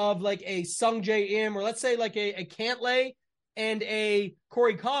one of like a Sung Jae Im, or let's say like a Cantlay and a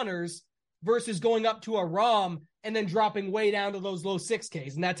Corey Connors, versus going up to a Rahm and then dropping way down to those low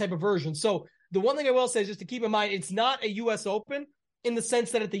 6Ks and that type of version. So the one thing I will say is just to keep in mind, it's not a U.S. Open in the sense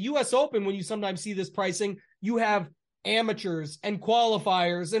that at the U.S. Open, when you sometimes see this pricing, you have amateurs and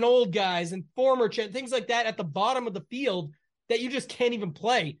qualifiers and old guys and former things like that at the bottom of the field that you just can't even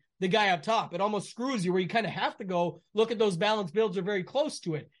play the guy up top. It almost screws you where you kind of have to go look at those balanced builds are very close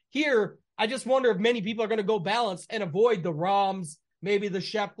to it. Here, I just wonder if many people are going to go balanced and avoid the Rahms, maybe the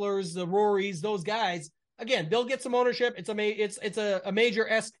Schefflers, the Rorys, those guys. Again, they'll get some ownership. It's a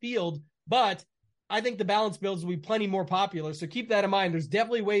major-esque field, but I think the balanced builds will be plenty more popular. So keep that in mind. There's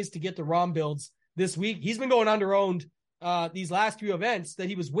definitely ways to get the Rahm builds this week. He's been going under-owned these last few events that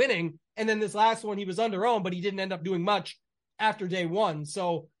he was winning, and then this last one he was under-owned, but he didn't end up doing much after day one.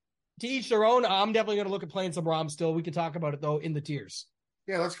 So to each their own. I'm definitely going to look at playing some Rahm still. We can talk about it, though, in the tiers.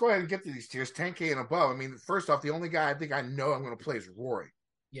 Yeah, let's go ahead and get to these tiers, 10K and above. I mean, first off, the only guy I think I know I'm going to play is Rory.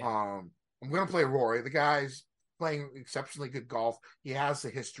 Yeah. I'm going to play Rory. The guy's playing exceptionally good golf. He has the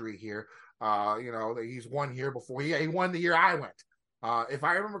history here. He's won here before. He won the year I went. If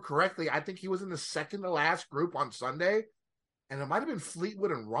I remember correctly, I think he was in the second to last group on Sunday, and it might have been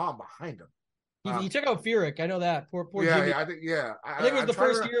Fleetwood and Rahm behind him. He took out Furyk. I know that. Poor yeah, Jimmy. Yeah, I think, yeah. I think it was the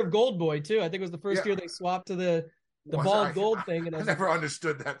first year of Gold Boy, too. I think it was the first year they swapped to the bald gold thing. And I never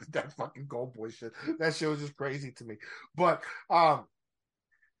understood that fucking Gold Boy shit. That shit was just crazy to me. But,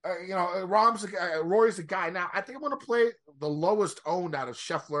 Rory's the guy. Now, I think I'm going to play the lowest owned out of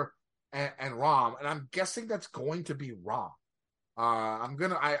Scheffler and Rahm, and I'm guessing that's going to be Rahm. I'm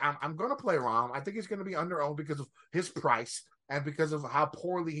gonna play Rahm. I think he's going to be under owned because of his price and because of how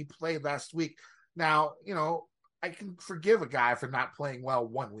poorly he played last week. Now, I can forgive a guy for not playing well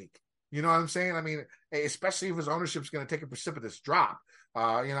 1 week. You know what I'm saying? I mean, especially if his ownership is going to take a precipitous drop.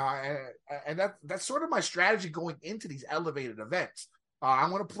 And that's sort of my strategy going into these elevated events.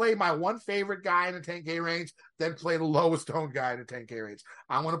 I'm going to play my one favorite guy in the 10K range, then play the lowest owned guy in the 10K range.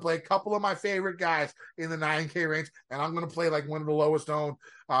 I'm going to play a couple of my favorite guys in the 9K range, and I'm going to play like one of the lowest owned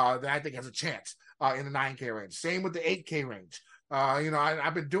that I think has a chance in the 9K range. Same with the 8K range.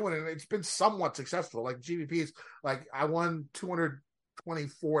 I've been doing it, and it's been somewhat successful. Like GPPs, like I won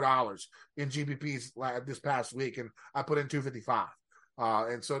 $224 in GPPs this past week, and I put in $255.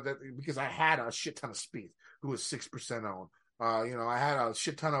 And so that because I had a shit ton of Spieth, who was 6% owned. I had a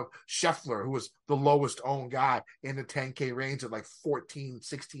shit ton of Scheffler, who was the lowest owned guy in the 10K range at like 14,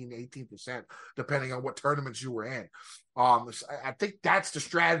 16, 18%, depending on what tournaments you were in. I think that's the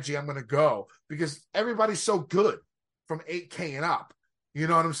strategy I'm going to go because everybody's so good from 8K and up You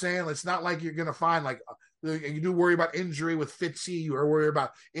know what I'm saying? It's not like you're going to find like you do worry about injury with Fitzy, you worry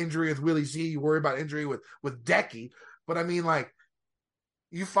about injury with Willie Z, you worry about injury with Decky. But I mean, like,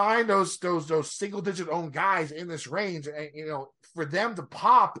 you find those single digit owned guys in this range, and for them to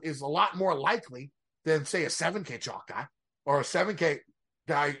pop is a lot more likely than say a 7K chalk guy or a 7K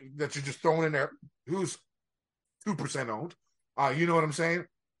guy that you're just throwing in there who's 2% owned. You know what I'm saying?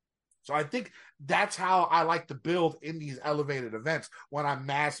 So I think that's how I like to build in these elevated events when I'm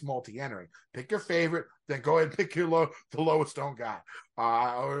mass multi-entering. Pick your favorite, then go ahead and pick the lowest owned guy,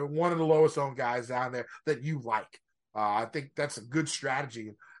 or one of the lowest owned guys down there that you like. I think that's a good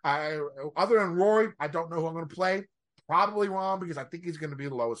strategy. Other than Rory, I don't know who I'm going to play. Probably Rahm, because I think he's going to be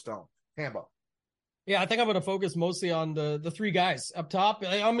the lowest owned. Hambo. Yeah, I think I'm going to focus mostly on the three guys up top.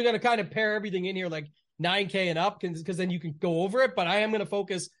 I'm going to kind of pair everything in here like 9K and up because then you can go over it. But I am going to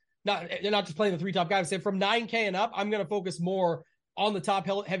focus not just playing the three top guys. Say from 9K and up, I'm going to focus more on the top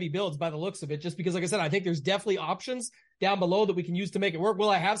heavy builds by the looks of it. Just because, like I said, I think there's definitely options down below that we can use to make it work. Will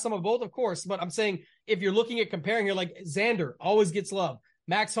I have some of both? Of course. But I'm saying if you're looking at comparing here, like Xander always gets love.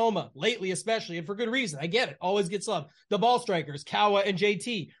 Max Homa, lately especially, and for good reason. I get it. Always gets love. The ball strikers, Kawa and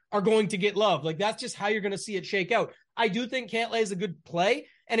JT, are going to get love. Like, that's just how you're going to see it shake out. I do think Cantlay is a good play,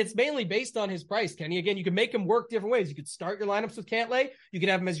 and it's mainly based on his price, Kenny. Again, you can make him work different ways. You could start your lineups with Cantlay. You could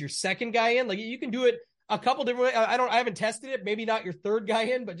have him as your second guy in. Like, you can do it a couple different ways. I haven't tested it. Maybe not your third guy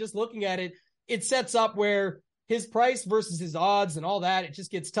in, but just looking at it, it sets up where his price versus his odds and all that, it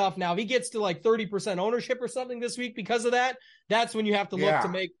just gets tough. Now, if he gets to like 30% ownership or something this week because of that, that's when you have to look to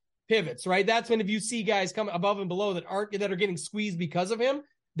make pivots, right? That's when if you see guys come above and below that are getting squeezed because of him,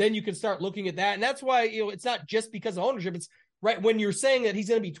 then you can start looking at that. And that's why, it's not just because of ownership. It's right when you're saying that he's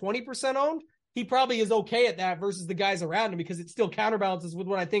going to be 20% owned, he probably is okay at that versus the guys around him because it still counterbalances with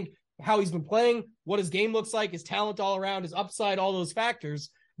what I think, how he's been playing, what his game looks like, his talent all around, his upside, all those factors.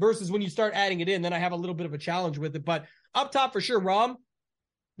 Versus when you start adding it in, then I have a little bit of a challenge with it. But up top for sure, Rahm,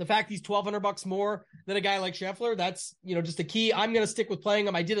 the fact he's $1,200 more than a guy like Scheffler, that's, just a key. I'm going to stick with playing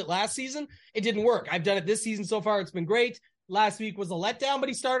him. I did it last season. It didn't work. I've done it this season so far. It's been great. Last week was a letdown, but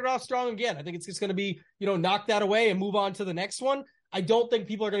he started off strong again. I think it's just going to be, knock that away and move on to the next one. I don't think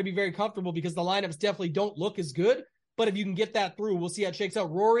people are going to be very comfortable because the lineups definitely don't look as good. But if you can get that through, we'll see how it shakes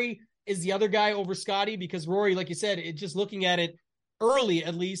out. Rory is the other guy over Scotty because Rory, like you said, just looking at it, early,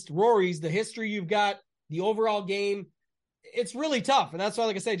 at least, Rory's, the history you've got, the overall game, it's really tough. And that's why,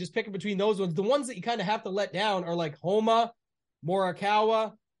 like I say, just picking between those ones. The ones that you kind of have to let down are like Homa,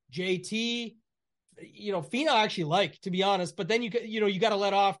 Morikawa, JT, Finau I actually like, to be honest. But then you got to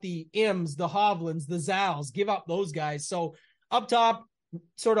let off the Ims, the Hovlands, the Zals, give up those guys. So up top,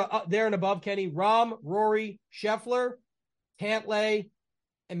 sort of up there and above, Kenny, Rahm, Rory, Scheffler, Cantlay,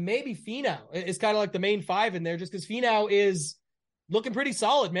 and maybe Finau is kind of like the main five in there just because Finau is looking pretty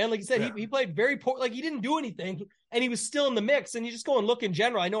solid, man. Like you said, he played very poor. Like, he didn't do anything, and he was still in the mix. And you just go and look in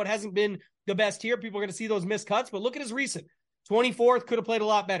general. I know it hasn't been the best here. People are going to see those missed cuts, but look at his recent. 24th could have played a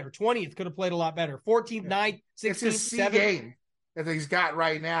lot better. 20th could have played a lot better. 14th, 9th, 16th, it's his C 7th. game that he's got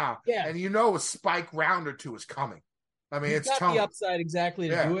right now. Yeah. And a spike round or two is coming. I mean, it's got Tony. The upside exactly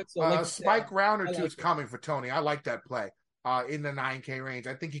to do it. So like spike round or two is coming for Tony. I like that play in the 9K range.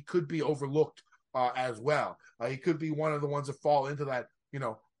 I think he could be overlooked as well. He could be one of the ones that fall into that,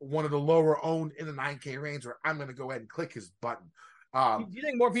 one of the lower owned in the 9K range where I'm going to go ahead and click his button. Do you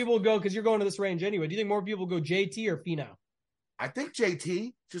think more people will go, because you're going to this range anyway, do you think more people will go JT or Finau? I think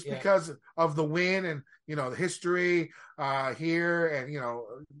JT, just because of the win and, the history here. And,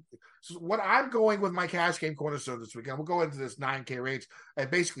 so what I'm going with my cash game cornerstone this weekend, we'll go into this 9K range.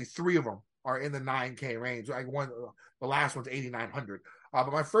 And basically 3 of them are in the 9K range. I won the last one's 8,900.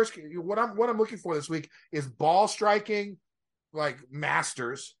 But my first, what I'm looking for this week is ball striking, like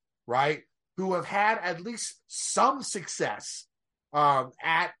masters, right? Who have had at least some success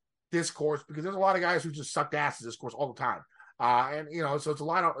at this course, because there's a lot of guys who just sucked ass at this course all the time. So it's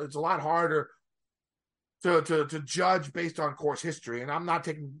a lot harder to judge based on course history. And I'm not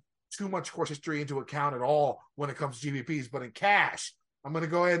taking too much course history into account at all when it comes to GPPs, but in cash, I'm going to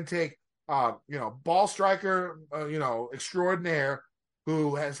go ahead and take, ball striker, extraordinaire,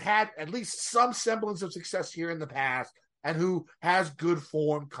 who has had at least some semblance of success here in the past and who has good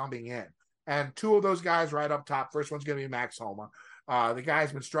form coming in. And 2 of those guys right up top. First one's going to be Max Homa. The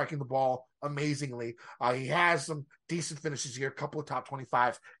guy's been striking the ball amazingly. He has some decent finishes here, a couple of top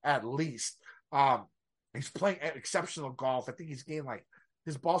 25s at least. He's playing exceptional golf. I think he's gained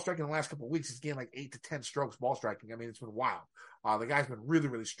his ball striking in the last couple of weeks. He's gained 8 to 10 strokes ball striking. I mean, it's been wild. The guy's been really,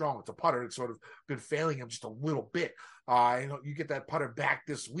 really strong. It's a putter. It's sort of been failing him just a little bit. You get that putter back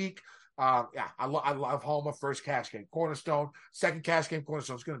this week. Yeah, I love Homa. First cash game cornerstone. Second cash game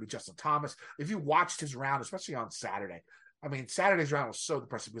cornerstone is going to be Justin Thomas. If you watched his round, especially on Saturday, I mean, Saturday's round was so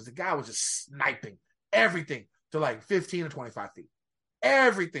depressing because the guy was just sniping everything to like 15 to 25 feet.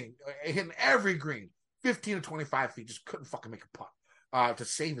 Everything, hitting every green, 15 to 25 feet, just couldn't fucking make a putt to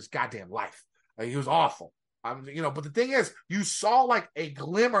save his goddamn life. He was awful. But the thing is, you saw like a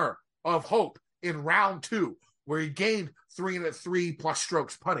glimmer of hope in round 2, where he gained 3 plus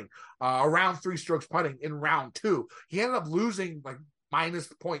strokes putting, around 3 strokes putting in round 2. He ended up losing like minus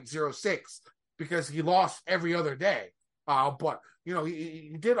 0.06 because he lost every other day. But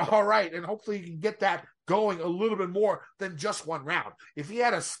he did all right, and hopefully he can get that going a little bit more than just one round. If he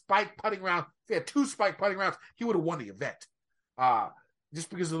had a spike putting round, if he had 2 spike putting rounds, he would have won the event. Just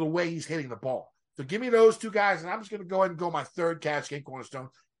because of the way he's hitting the ball. So give me those 2 guys, and I'm just going to go ahead and go my third cash game cornerstone,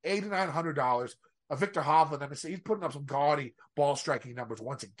 $8,900. Victor Hovland, he's putting up some gaudy ball striking numbers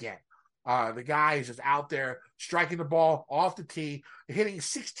once again. The guy is just out there striking the ball off the tee, hitting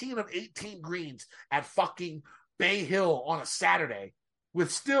 16 of 18 greens at fucking Bay Hill on a Saturday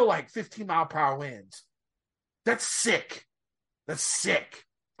with still like 15-mile-per-hour winds. That's sick.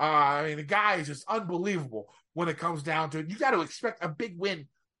 The guy is just unbelievable when it comes down to it. You got to expect a big win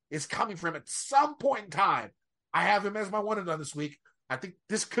is coming from him at some point in time. I have him as my one and done this week. I think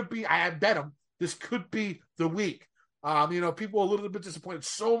this could be, I bet him, this could be the week. People are a little bit disappointed.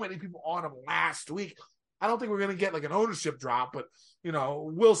 So many people on him last week. I don't think we're going to get like an ownership drop, but,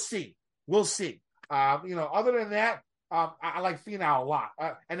 we'll see. Other than that, I like Finau a lot.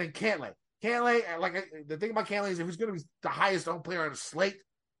 And then Cantlay. The thing about Cantlay is if he's going to be the highest owned player on the slate,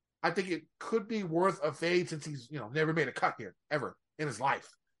 I think it could be worth a fade since he's, never made a cut here ever in his life.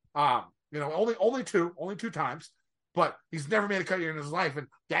 Only two times, but he's never made a cut here in his life. And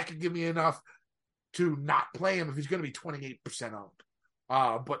that could give me enough to not play him if he's going to be 28%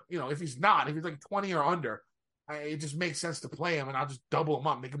 owned. But if he's not, if he's like 20 or under, it just makes sense to play him, and I'll just double him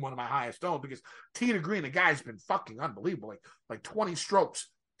up, make him one of my highest owned, because tee to green, the guy's been fucking unbelievable. Like 20 strokes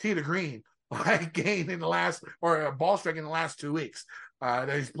tee to green, gained in the last, or ball strike in the last 2 weeks that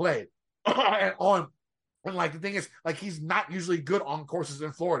he's played. And the thing is, he's not usually good on courses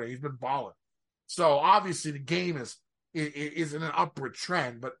in Florida. He's been balling. So obviously the game is in an upward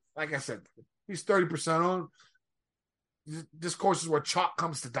trend, but like I said, he's 30% owned. This course is where chalk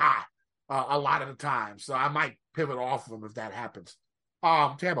comes to die a lot of the time. So I might pivot off of him if that happens.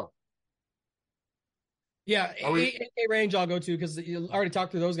 Tambo. Yeah, 8K range I'll go to because you already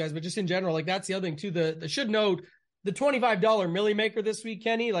talked to those guys, but just in general, that's the other thing too. The should note the $25 Millie Maker this week,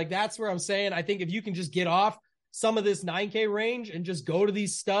 Kenny. That's where I'm saying I think if you can just get off some of this 9K range and just go to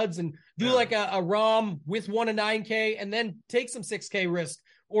these studs and do like a ROM with 1 to 9K and then take some 6K risk,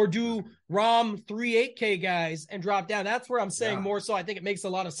 or do ROM 3 8K guys and drop down. That's where I'm saying more so I think it makes a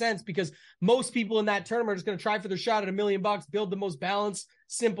lot of sense, because most people in that tournament are just going to try for their shot at $1 million, build the most balanced,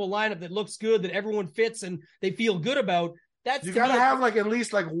 simple lineup that looks good, that everyone fits and they feel good about. That's you got to have at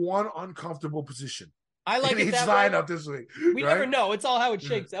least one uncomfortable position. I like in it each lineup this week. We never know. It's all how it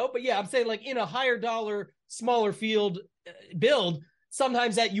shakes out. But yeah, I'm saying in a higher dollar, smaller field build,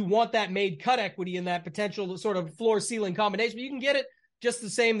 sometimes that you want that made cut equity in that potential sort of floor ceiling combination. But you can get it just the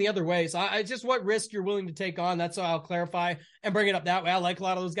same the other way. So I just what risk you're willing to take on. That's how I'll clarify and bring it up that way. I like a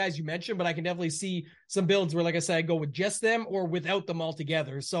lot of those guys you mentioned, but I can definitely see some builds where, like I said, I go with just them or without them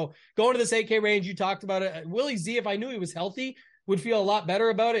altogether. So going to this 8K range, you talked about it. Willie Z, if I knew he was healthy, would feel a lot better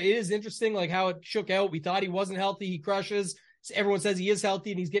about it. It is interesting, how it shook out. We thought he wasn't healthy. He crushes. Everyone says he is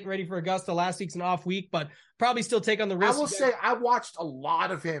healthy and he's getting ready for Augusta. Last week's an off week, but probably still take on the risk. I will say I watched a lot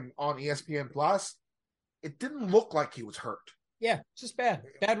of him on ESPN Plus. It didn't look like he was hurt. Yeah, it's just bad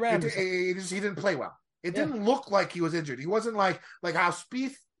round. He didn't play well. It didn't look like he was injured. He wasn't like how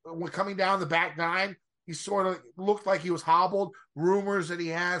Spieth, when coming down the back nine, he sort of looked like he was hobbled. Rumors that he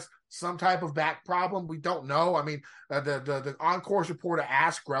has some type of back problem. We don't know. I mean, the on-course reporter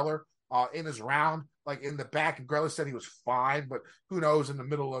asked Greller in his round, in the back, and Greller said he was fine, but who knows in the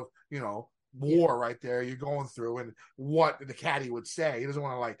middle of, war right there you're going through, and what the caddy would say. He doesn't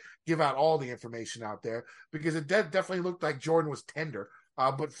want to give out all the information out there, because it definitely looked like Jordan was tender.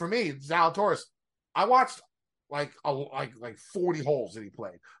 But for me, Zalatoris, I watched like 40 holes that he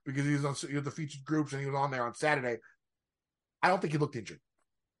played, because he was on the featured groups and he was on there on Saturday. I don't think he looked injured.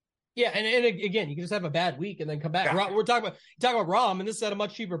 Yeah, and again, you can just have a bad week and then come back. Yeah. We're talking about Rahm, and this is at a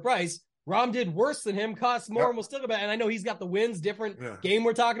much cheaper price. Rahm did worse than him, cost more, and we'll still go back. And I know he's got the wins, different game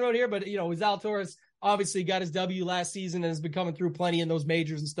we're talking about here, but Zalatoris obviously got his W last season and has been coming through plenty in those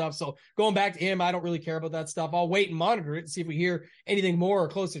majors and stuff. So going back to him, I don't really care about that stuff. I'll wait and monitor it and see if we hear anything more or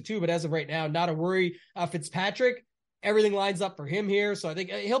closer to. But as of right now, not a worry. Fitzpatrick, everything lines up for him here. So I think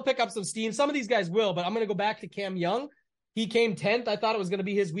he'll pick up some steam. Some of these guys will, but I'm going to go back to Cam Young. He came 10th. I thought it was going to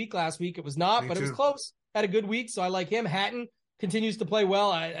be his week last week. It was not, but it was close. Had a good week, so I like him. Hatton continues to play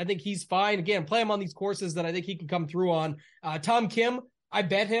well. I think he's fine. Again, play him on these courses that I think he can come through on. Tom Kim, I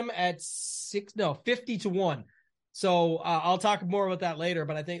bet him at 50 to 1. So I'll talk more about that later,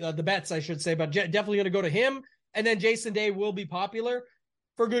 but I think the bets, I should say, but definitely going to go to him. And then Jason Day will be popular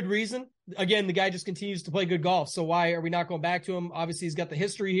for good reason. Again, the guy just continues to play good golf. So why are we not going back to him? Obviously, he's got the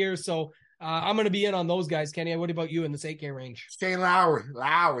history here. So I'm going to be in on those guys, Kenny. What about you in this 8K range? Shane Lowry.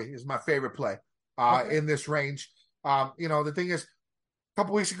 Lowry is my favorite play in this range. The thing is, a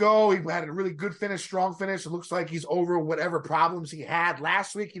couple weeks ago, he had a really good finish, strong finish. It looks like he's over whatever problems he had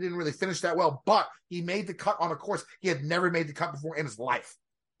last week. He didn't really finish that well, but he made the cut on a course he had never made the cut before in his life.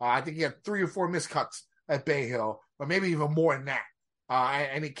 I think he had 3 or 4 missed cuts at Bay Hill, or maybe even more than that.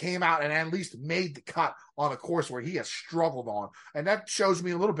 And he came out and at least made the cut on a course where he has struggled on. And that shows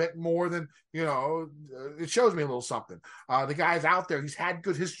me a little bit more than, it shows me a little something. The guy's out there. He's had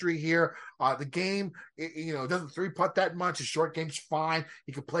good history here. The game, doesn't 3-putt that much. His short game's fine.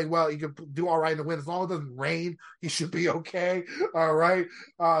 He can play well. He can do all right in the wind. As long as it doesn't rain, he should be okay. All right.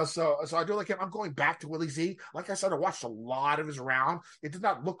 So I do like him. I'm going back to Willie Z. Like I said, I watched a lot of his round. It did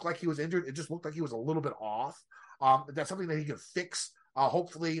not look like he was injured. It just looked like he was a little bit off. That's something that he can fix.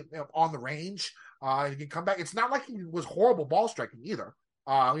 Hopefully on the range, he can come back. It's not like he was horrible ball striking either.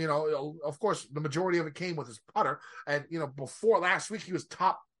 Of course, the majority of it came with his putter. And, before last week, he was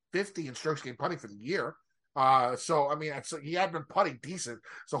top 50 in strokes gained putting for the year. So he had been putting decent.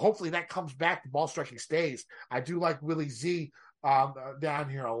 So hopefully that comes back. The ball striking stays. I do like Willie Z down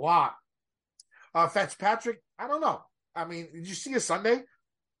here a lot. Fitzpatrick, I don't know. Did you see his Sunday?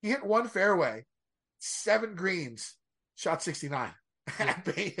 He hit 1 fairway, 7 greens, shot 69. At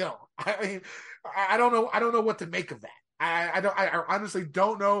Bay Hill. I don't know. I don't know what to make of that. I honestly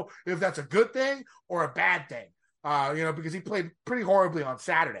don't know if that's a good thing or a bad thing. Because he played pretty horribly on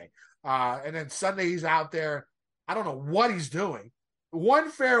Saturday. And then Sunday he's out there. I don't know what he's doing. 1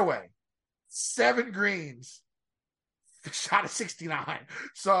 fairway, 7 greens, shot at 69.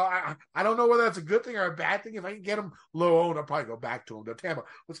 So I don't know whether that's a good thing or a bad thing. If I can get him low owned, I'll probably go back to him. To Tampa,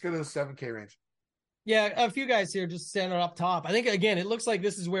 let's get to the 7K range. Yeah, a few guys here just standing up top. I think, again, it looks like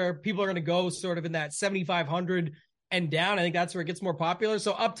this is where people are going to go sort of in that 7,500 and down. I think that's where it gets more popular.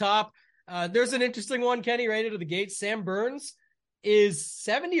 So up top, there's an interesting one, Kenny, right out of the gate. Sam Burns is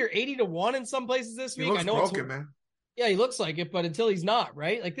 70 or 80 to 1 in some places this week. He looks broken, man. Yeah, he looks like it, but until he's not,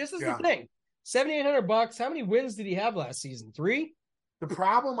 right? Like, this is the thing. $7,800. How many wins did he have last season? 3? The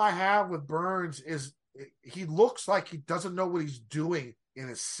problem I have with Burns is he looks like he doesn't know what he's doing in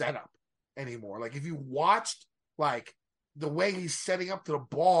his setup anymore. Like, if you watched the way he's setting up to the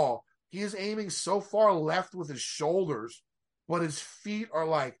ball, he is aiming so far left with his shoulders, but his feet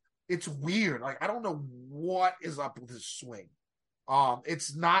are it's weird. I don't know what is up with his swing.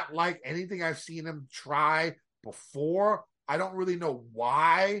 It's not like anything I've seen him try before. I don't really know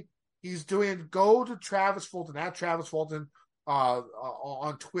why he's doing it. Go to Travis Fulton, at Travis Fulton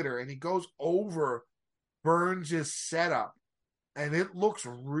on Twitter, and he goes over Burns' setup. And it looks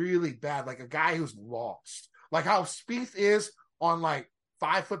really bad, like a guy who's lost. Like how Spieth is on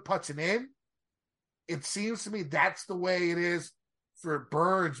 5-foot putts and in. It seems to me that's the way it is for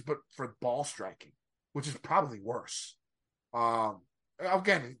Burns, but for ball striking, which is probably worse.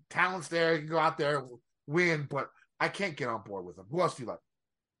 Again, talent's there. You can go out there, win, but I can't get on board with him. Who else do you like?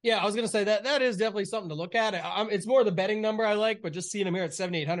 Yeah, I was going to say that is definitely something to look at. It's more the betting number I like, but just seeing him here at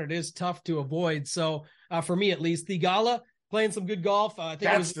 7,800 is tough to avoid. So for me, at least, Theegala playing some good golf. I think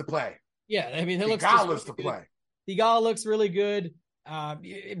that's the play. Yeah, Theegala's the play. Theegala looks really good.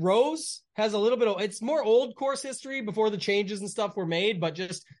 Rose has a little bit of, it's more old course history before the changes and stuff were made, but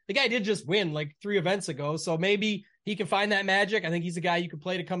just the guy did just win 3 events ago. So maybe he can find that magic. I think he's a guy you could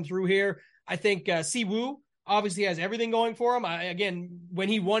play to come through here. I think Siwoo obviously has everything going for him. Again, when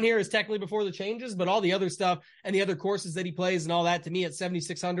he won here is technically before the changes, but all the other stuff and the other courses that he plays and all that, to me at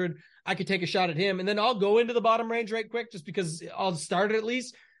 7,600, I could take a shot at him. And then I'll go into the bottom range right quick, just because I'll start it at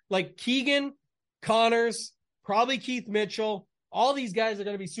least. Keegan, Connors, probably Keith Mitchell. All these guys are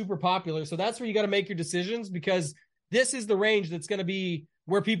going to be super popular. So that's where you got to make your decisions, because this is the range that's going to be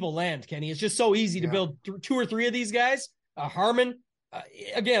where people land, Kenny. It's just so easy to build 2 or 3 of these guys. Harmon,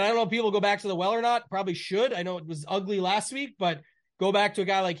 again, I don't know if people go back to the well or not. Probably should. I know it was ugly last week, but go back to a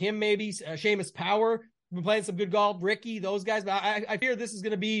guy like him, maybe. Seamus Power, been playing some good golf. Ricky, those guys. But I fear this is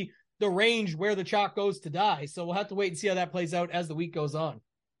going to be the range where the chalk goes to die. So we'll have to wait and see how that plays out as the week goes on.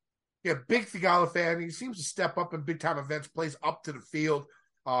 Yeah, big Theegala fan. He seems to step up in big-time events, plays up to the field.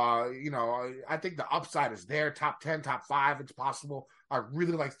 I think the upside is there. Top 10, top 5, it's possible. I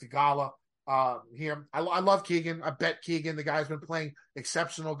really like Theegala here. I love Keegan. I bet Keegan. The guy's been playing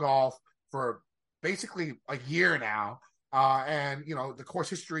exceptional golf for basically a year now. And the course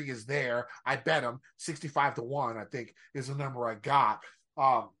history is there. I bet him 65-1, I think, is the number I got.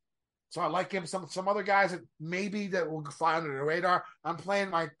 So I like him. Some other guys that maybe that will fly under the radar. I'm playing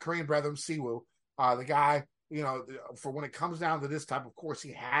my Korean brethren, Siwoo. The guy, for when it comes down to this type of course,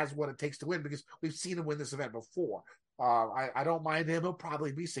 he has what it takes to win because we've seen him win this event before. I don't mind him. He'll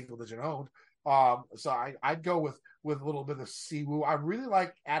probably be single digit owned. So I'd go with a little bit of Siwoo. I really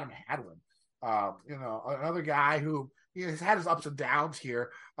like Adam Hadwin. Another guy who has had his ups and downs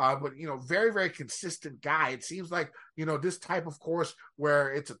here, but very, very consistent guy. It seems like this type of course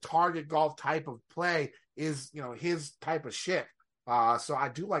where it's a target golf type of play is his type of shit. So I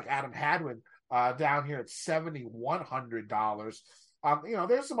do like Adam Hadwin down here at $7,100.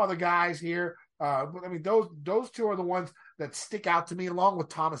 There's some other guys here, but I mean those two are the ones that stick out to me, along with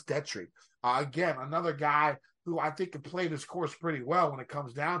Thomas Detry. Again, another guy who I think can play this course pretty well when it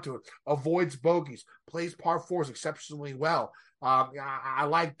comes down to it. Avoids bogeys, plays par fours exceptionally well. I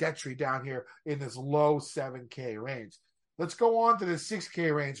like Detry down here in this low 7K range. Let's go on to the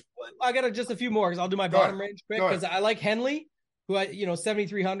 6K range. I got just a few more because I'll do my bottom range quick because I like Henley, who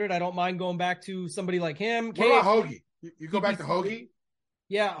 7,300. I don't mind going back to somebody like him. What about Hoagie? You go back to Hoagie?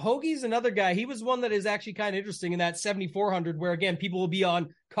 Yeah, Hoagie's another guy. He was one that is actually kind of interesting in that 7,400 where, again, people will be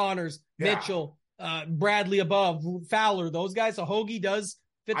on Connors, Mitchell, Bradley above, Fowler, those guys. So Hoagie does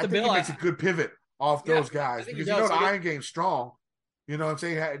fit the bill. He makes a good pivot off those guys because the iron game's strong. You know what I'm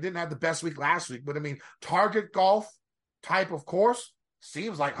saying? It didn't have the best week last week, but I mean, target golf type of course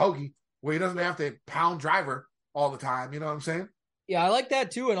seems like Hoagie, where he doesn't have to pound driver all the time. You know what I'm saying? Yeah, I like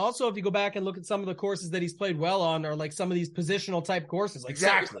that too. And also, if you go back and look at some of the courses that he's played well on, or like some of these positional type courses, like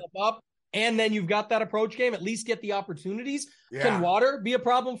set yourself up, and then you've got that approach game, at least get the opportunities. Yeah. Can water be a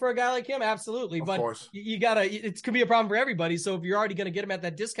problem for a guy like him? Absolutely. Of course. It could be a problem for everybody. So if you're already going to get him at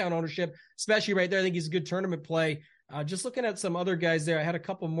that discount ownership, especially right there, I think he's a good tournament play. Just looking at some other guys there, I had a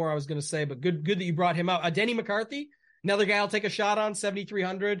couple more I was going to say, but good that you brought him out. Denny McCarthy, another guy I'll take a shot on,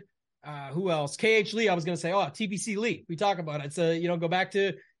 7,300. Who else? KH Lee, I was going to say, TPC Lee. We talk about it. So, go back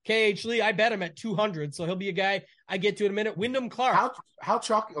to KH Lee. I bet him at 200. So he'll be a guy I get to in a minute. Wyndham Clark. How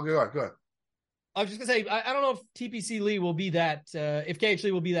chalky? Okay, go ahead. I was just going to say, I don't know if TPC Lee will be that, if KH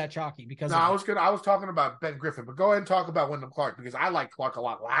Lee will be that chalky because. No, I was talking about Ben Griffin, but go ahead and talk about Wyndham Clark because I like Clark a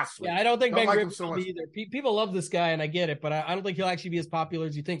lot last week. Yeah, I don't think Ben Griffin will be either. People love this guy and I get it, but I don't think he'll actually be as popular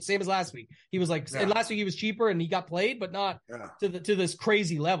as you think. Same as last week. He was and last week he was cheaper and he got played, but not to this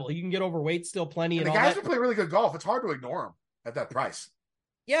crazy level. You can get overweight still plenty. And the guys who play really good golf, it's hard to ignore him at that price.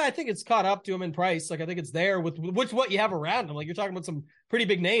 Yeah, I think it's caught up to him in price. Like, I think it's there with what you have around him. Like, you're talking about some pretty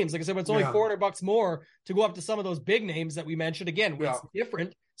big names. Like I said, it's only $400 more to go up to some of those big names that we mentioned. Again, it's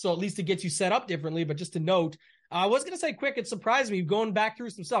different. So at least it gets you set up differently. But just to note, I was going to say quick, it surprised me going back through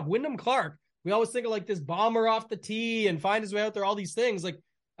some stuff. Wyndham Clark, we always think of like this bomber off the tee and find his way out there, all these things. Like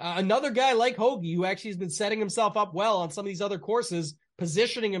another guy like Hoagie, who actually has been setting himself up well on some of these other courses,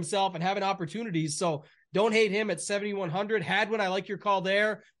 positioning himself and having opportunities. So don't hate him at 7,100. Hadwin, I like your call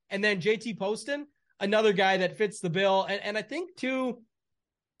there. And then JT Poston, another guy that fits the bill. And I think, too,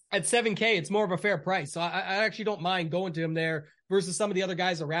 at 7K, it's more of a fair price. So I actually don't mind going to him there versus some of the other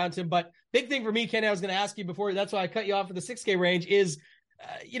guys around him. But big thing for me, Kenny, I was going to ask you before, that's why I cut you off for the 6K range, is,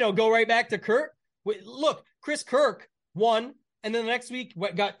 go right back to Kirk. Look, Chris Kirk won. And then the next week,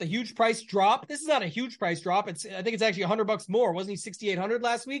 got the huge price drop. This is not a huge price drop. I think it's actually $100 more. Wasn't he 6,800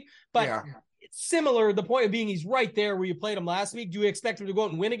 last week? But it's similar. The point of being, he's right there where you played him last week. Do you expect him to go out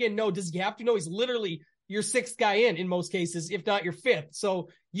and win again? No. Does he have to? No, he's literally your sixth guy in most cases, if not your fifth. So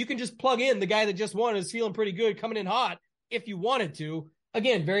you can just plug in the guy that just won is feeling pretty good, coming in hot if you wanted to.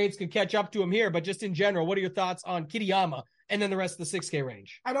 Again, variance could catch up to him here, but just in general, what are your thoughts on Kitayama and then the rest of the 6K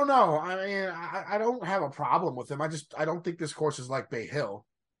range? I don't know. I mean, I don't have a problem with him. I don't think this course is like Bay Hill.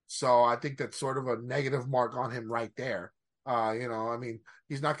 So I think that's sort of a negative mark on him right there. I mean,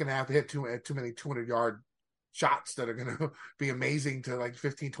 he's not going to have to hit too many 200-yard shots that are going to be amazing to like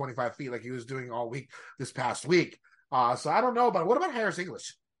 15, 25 feet like he was doing all week this past week. So I don't know. But what about Harris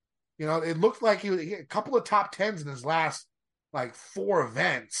English? It looked like he had a couple of top tens in his last like 4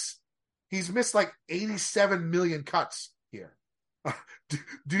 events. He's missed like 87 million cuts here.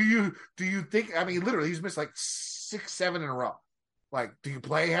 Do you think? I mean, literally, he's missed like 6, 7 in a row. Like, do you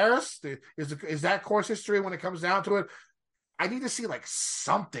play Harris? Is that course history when it comes down to it? I need to see like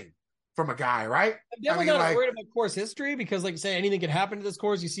something from a guy, right? I'm definitely not worried about course history because, like, say, anything could happen to this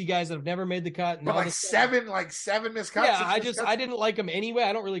course. You see guys that have never made the cut, and but seven missed cuts. Yeah, I didn't like him anyway.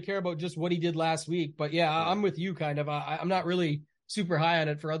 I don't really care about just what he did last week, but yeah, I'm with you kind of. I'm not really super high on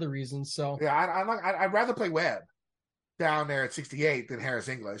it for other reasons. So yeah, I'd rather play Webb down there at 68 than Harris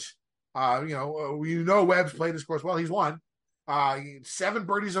English. Webb's played this course well. He's won 7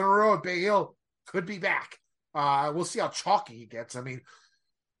 birdies in a row at Bay Hill. Could be back. We'll see how chalky he gets. I mean,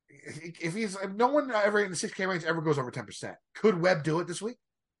 if no one ever in the 6K range ever goes over 10%. Could Webb do it this week?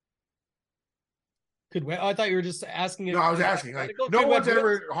 Could Webb? I thought you were just asking. No, I was asking. Like, no one's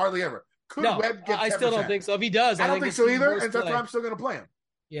ever, hardly ever. Could Webb get 10%? I still don't think so. If he does, I don't think so either, and that's why I'm still going to play him.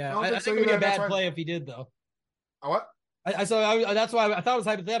 Yeah, I think it would be a bad play if he did, though. What? That's why I thought it was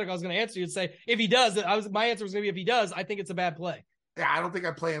hypothetical. I was going to answer you and say if he does. My answer was going to be if he does. I think it's a bad play. Yeah, I don't think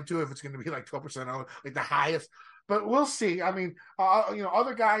I'd play him too if it's going to be like 12% on like the highest. But we'll see. I mean,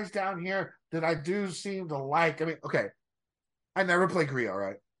 other guys down here that I do seem to like. I mean, okay, I never play Grillo,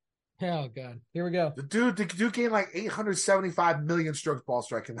 right? Oh God, here we go. The dude gained like 875 million strokes ball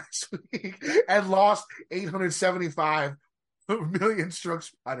striking last week and lost 875 million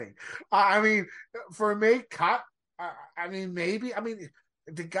strokes putting. I mean, for a made cut, I mean, maybe. I mean,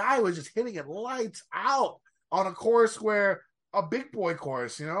 the guy was just hitting it lights out on a course where a big boy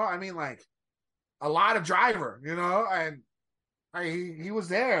course, I mean, like a lot of driver, and he was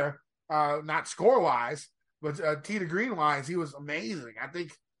there, not score wise, but tee to green wise, he was amazing. I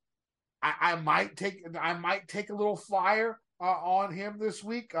think I might take a little flyer on him this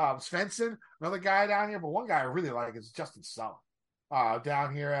week. Svensson, another guy down here, but one guy I really like is Justin Suh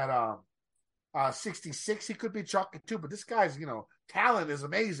down here at 66. He could be chalky too, but this guy's talent is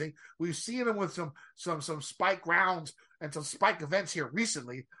amazing. We've seen him with some spike rounds and some spike events here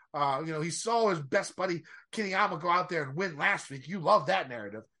recently. He saw his best buddy Kitayama go out there and win last week. You love that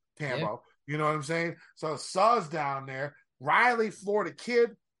narrative, Tambo. Yeah. You know what I'm saying? So Suh's down there. Riley, Florida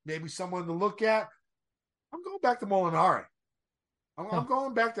kid, maybe someone to look at. I'm going back to Molinari. I'm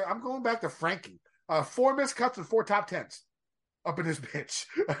going back to Frankie. 4 missed cuts and 4 top 10s up in his bitch.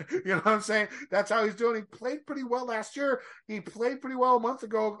 You know what I'm saying? That's how he's doing. He played pretty well last year. He played pretty well a month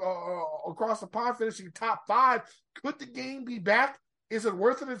ago across the pond, finishing top 5. Could the game be back? Is it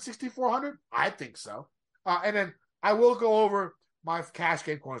worth it at 6,400? I think so. And then I will go over my cash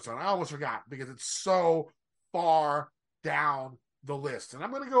game cornerstone. I almost forgot because it's so far down the list. And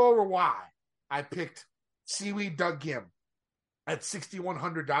I'm going to go over why I picked Seaweed Doug Ghim at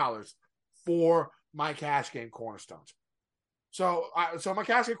 $6,100 for my cash game cornerstones. So my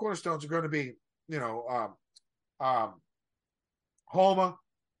cash game cornerstones are going to be, Homa,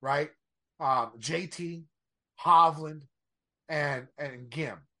 right? JT, Hovland, and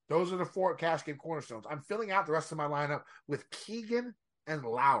Ghim. Those are the 4 cash game cornerstones. I'm filling out the rest of my lineup with Keegan and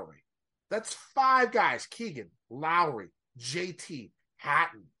Lowry. That's 5 guys: Keegan, Lowry, JT,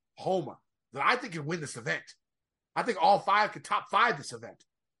 Hatton, Homa, that I think can win this event. I think all 5 could top 5 this event.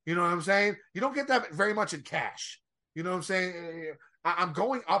 You know what I'm saying? You don't get that very much in cash. You know what I'm saying? I'm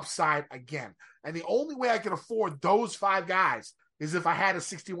going upside again. And the only way I can afford those 5 guys is if I had a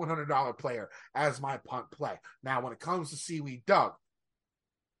 $6,100 player as my punt play. Now, when it comes to Seaweed Doug,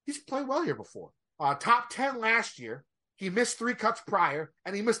 he's played well here before. Top 10 last year. He missed 3 cuts prior,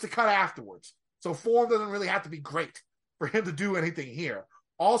 and he missed a cut afterwards. So form doesn't really have to be great for him to do anything here.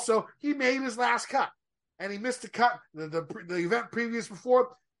 Also, he made his last cut, and he missed the cut. The event previous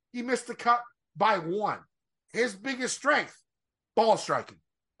before, he missed the cut by 1. His biggest strength, ball striking,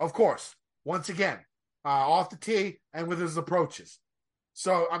 of course. Once again, off the tee and with his approaches.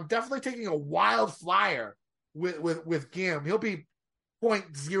 So I'm definitely taking a wild flyer with Ghim. He'll be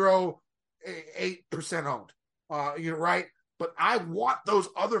 0.08% owned. Right? But I want those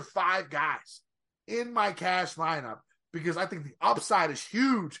other 5 guys in my cash lineup because I think the upside is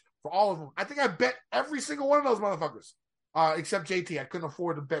huge for all of them. I think I bet every single one of those motherfuckers, except JT. I couldn't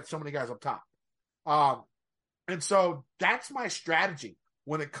afford to bet so many guys up top. And so that's my strategy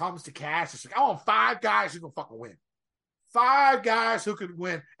when it comes to cash. It's like, I want 5 guys who can fucking win. 5 guys who can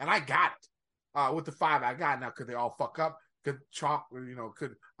win, and I got it. With the 5 I got. Now, could they all fuck up? Could chalk,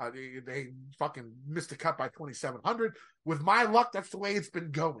 could they fucking miss the cut by 2,700? With my luck, that's the way it's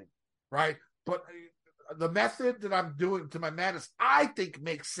been going, right? But the method that I'm doing to my madness, I think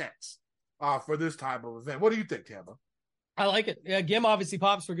makes sense for this type of event. What do you think, Tambo? I like it. Yeah, Ghim obviously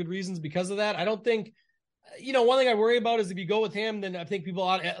pops for good reasons because of that. I don't think, one thing I worry about is if you go with him, then I think people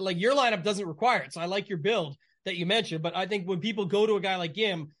like your lineup doesn't require it. So I like your build that you mentioned, but I think when people go to a guy like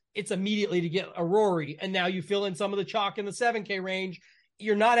Ghim, it's immediately to get a Rory. And now you fill in some of the chalk in the 7K range.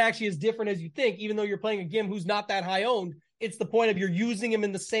 you're not actually as different as you think, even though you're playing a Gim who's not that high owned. It's the point of you're using him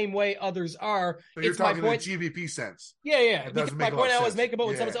in the same way others are. So you're it's talking my point. in the GVP sense. Yeah. It Because doesn't my make a lot point of I always sense. make about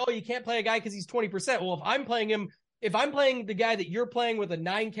when someone says, "Oh, you can't play a guy because he's 20%." Well, if I'm playing the guy that you're playing with a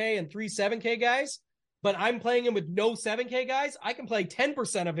 9K and 3 7K guys, but I'm playing him with no 7K guys, I can play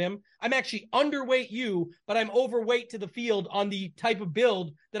 10% of him. I'm actually underweight you, but I'm overweight to the field on the type of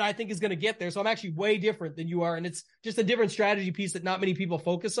build that I think is going to get there. So I'm actually way different than you are. And it's just a different strategy piece that not many people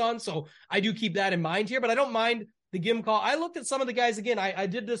focus on. So I do keep that in mind here, but I don't mind the Gim call. I looked at some of the guys again. I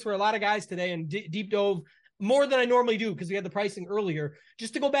did this for a lot of guys today and deep dove more than I normally do because we had the pricing earlier,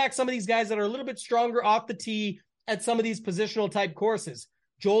 just to go back some of these guys that are a little bit stronger off the tee at some of these positional type courses.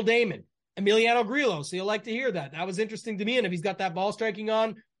 Joel Damon, Emiliano Grillo. So you'll like to hear that. That was interesting to me. And if he's got that ball striking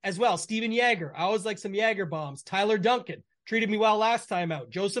on as well, Steven Jaeger. I always like some Jaeger bombs. Tyler Duncan treated me well last time out.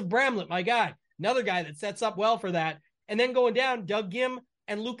 Joseph Bramlett, my guy, another guy that sets up well for that. And then going down, Doug Gim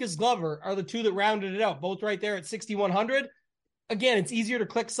and Lucas Glover are the two that rounded it out, both right there at 6,100. Again, it's easier to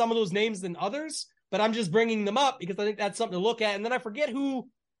click some of those names than others, but I'm just bringing them up because I think that's something to look at. And then I forget who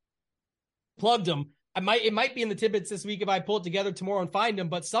plugged them. It might be in the tidbits this week if I pull it together tomorrow and find them,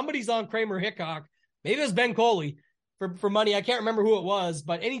 but somebody's on Kramer Hickok. Maybe it was Ben Coley for money. I can't remember who it was,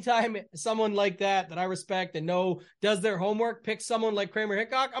 but anytime someone like that I respect and know does their homework, picks someone like Kramer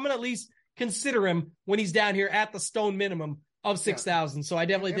Hickok, I'm going to at least consider him when he's down here at the stone minimum of 6,000. Yeah. So I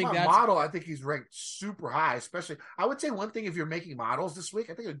definitely think that's model. I think he's ranked super high, especially I would say one thing, if you're making models this week,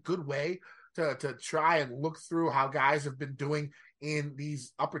 I think a good way to try and look through how guys have been doing in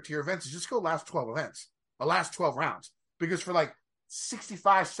these upper tier events is just go last 12 events, the last 12 rounds, because for like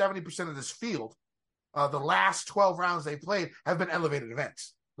 65-70% of this field, the last 12 rounds they played have been elevated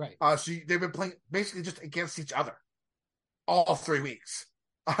events. Right. So they've been playing basically just against each other all 3 weeks.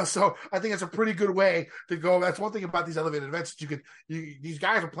 So I think it's a pretty good way to go. That's one thing about these elevated events. These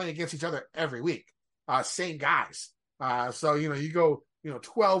guys are playing against each other every week. Same guys. So, you go,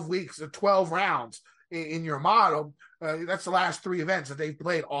 12 weeks or 12 rounds in your model. That's the last 3 events that they've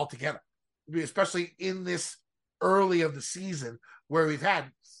played all together, especially in this early of the season where we've had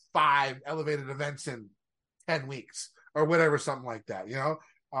 5 elevated events in 10 weeks or whatever, something like that,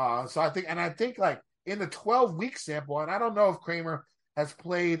 So I think like in the 12-week sample, and I don't know if Kramer has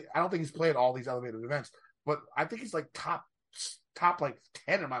played, I don't think he's played all these elevated events, but I think he's like top like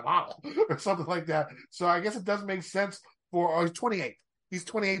 10 in my model or something like that. So I guess it does make sense he's 28th. He's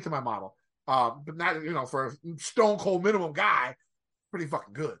 28th in my model. But not, for a stone cold minimum guy, pretty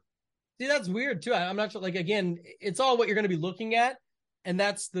fucking good. See, that's weird too. I'm not sure. Like, again, it's all what you're going to be looking at. And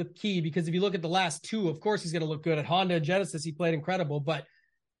that's the key, because if you look at the last 2, of course, he's going to look good. At Honda and Genesis, he played incredible. But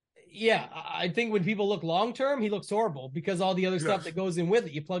yeah, I think when people look long-term, he looks horrible because all the other stuff that goes in with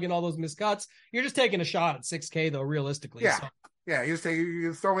it. You plug in all those miscuts. You're just taking a shot at 6K, though, realistically. Yeah. So. Yeah,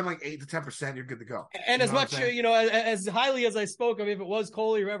 you throw in like 8 to 10%, you're good to go. And as much, as highly as I spoke of, if it was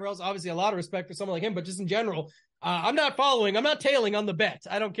Coley or whoever else, obviously a lot of respect for someone like him, but just in general, I'm not tailing on the bet.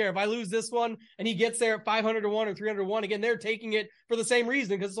 I don't care if I lose this one and he gets there at 500 to 1 or 300 to 1. Again, they're taking it for the same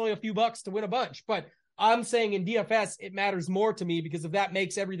reason because it's only a few bucks to win a bunch. But I'm saying in DFS, it matters more to me because if that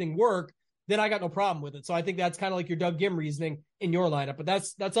makes everything work, then I got no problem with it. So I think that's kind of like your Doug Gim reasoning in your lineup. But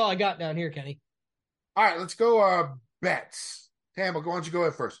that's all I got down here, Kenny. All right, let's go bets. Tambo, why don't you go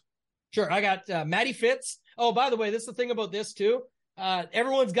ahead first? Sure. I got Matty Fitz. Oh, by the way, this is the thing about this too.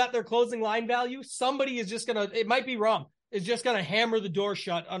 Everyone's got their closing line value. Somebody is just going to, it might be wrong, is just going to hammer the door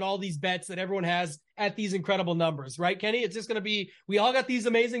shut on all these bets that everyone has at these incredible numbers, right, Kenny? It's just going to be, we all got these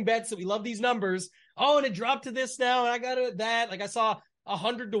amazing bets that we love these numbers. Oh, and it dropped to this now, and I got it that. Like I saw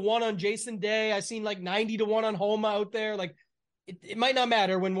 100 to 1 on Jason Day. I seen like 90 to 1 on Homa out there. Like it might not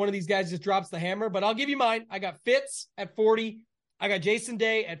matter when one of these guys just drops the hammer, but I'll give you mine. I got Fitz at 40. I got Jason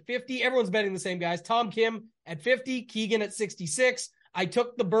Day at 50. Everyone's betting the same guys. Tom Kim at 50. Keegan at 66. I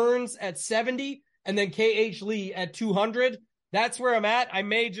took the Burns at 70. And then KH Lee at 200. That's where I'm at. I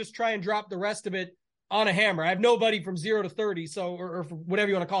may just try and drop the rest of it on a hammer. I have nobody from 0 to 30. So, or whatever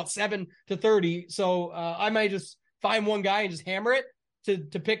you want to call it, 7 to 30. So I might just find one guy and just hammer it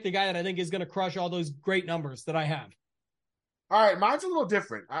to pick the guy that I think is going to crush all those great numbers that I have. All right. Mine's a little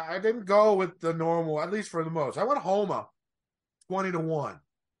different. I didn't go with the normal, at least for the most. I went Homa. 20 to 1.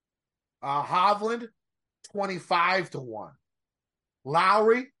 Hovland, 25 to 1.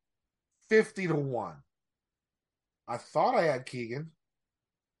 Lowry, 50 to 1. I thought I had Keegan.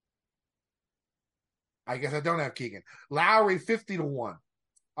 I guess I don't have Keegan. Lowry, 50 to 1.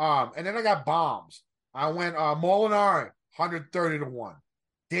 And then I got bombs. I went Molinari, 130 to 1.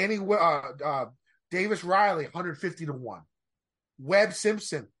 Davis Riley, 150 to 1. Webb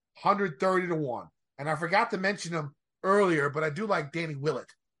Simpson, 130 to 1. And I forgot to mention him earlier, but I do like Danny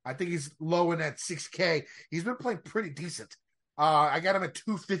Willett. I think he's low in that 6K. He's been playing pretty decent. I got him at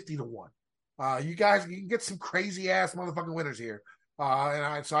 250 to 1. You guys, you can get some crazy ass motherfucking winners here. So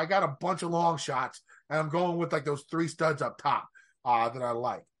I got a bunch of long shots, and I'm going with like those 3 studs up top that I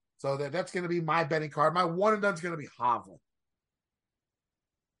like. So that's going to be my betting card. My one and done is going to be Hovland.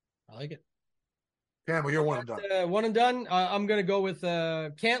 I like it. Campbell, you're one and done. One and done. I'm going to go with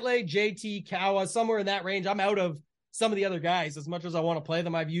Cantlay, JT, Kawa, somewhere in that range. I'm out of some of the other guys as much as I want to play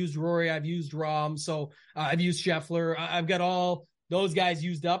them. I've used Rory, I've used Rahm, so I've used Scheffler. I've got all those guys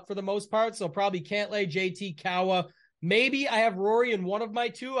used up for the most part. So probably Cantlay, JT, Kawa. Maybe I have Rory in one of my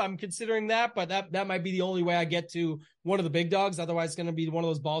 2. I'm considering that, but that might be the only way I get to one of the big dogs. Otherwise, it's going to be one of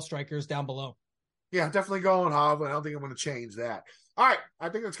those ball strikers down below. Yeah, definitely going Hovland. I don't think I'm going to change that. All right, I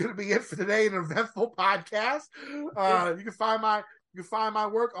think that's going to be it for today. An eventful podcast. You can find my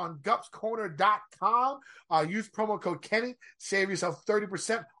work on gupscorner.com. Use promo code Kenny. Save yourself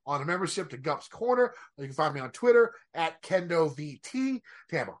 30% on a membership to Gups Corner. You can find me on Twitter at KendoVT.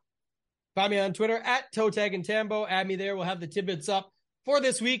 Tambo. Find me on Twitter at Totag and Tambo. Add me there. We'll have the tidbits up for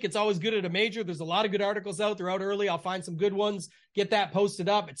this week. It's always good at a major. There's a lot of good articles out. They're out early. I'll find some good ones. Get that posted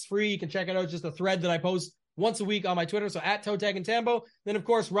up. It's free. You can check it out. It's just a thread that I post once a week on my Twitter. So at Totag and Tambo. Then, of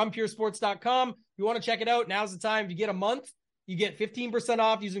course, runpuresports.com. If you want to check it out, now's the time. If you get a month, you get 15%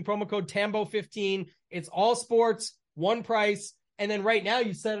 off using promo code Tambo15. It's all sports, one price. And then right now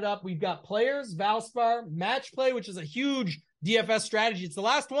you set it up. We've got players, Valspar, match play, which is a huge DFS strategy. It's the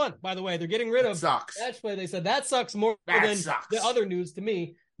last one, by the way. They're getting rid of match play. They said that sucks more than the other news to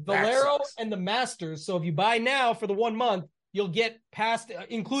me. Valero and the Masters. So if you buy now for the 1 month, you'll get past,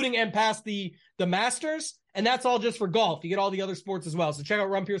 including and past the Masters. And that's all just for golf. You get all the other sports as well. So check out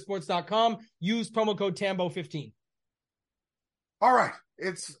runpuresports.com. Use promo code Tambo15. All right.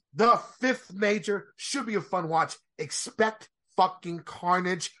 It's the 5th major. Should be a fun watch. Expect fucking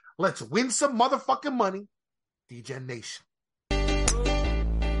carnage. Let's win some motherfucking money. DJ Nation.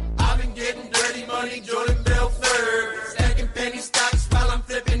 I've been getting dirty money, Jordan Belfort. Stacking penny stocks while I'm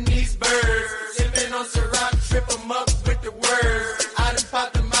flipping these birds. Sipping on Ciroc, trip 'em up.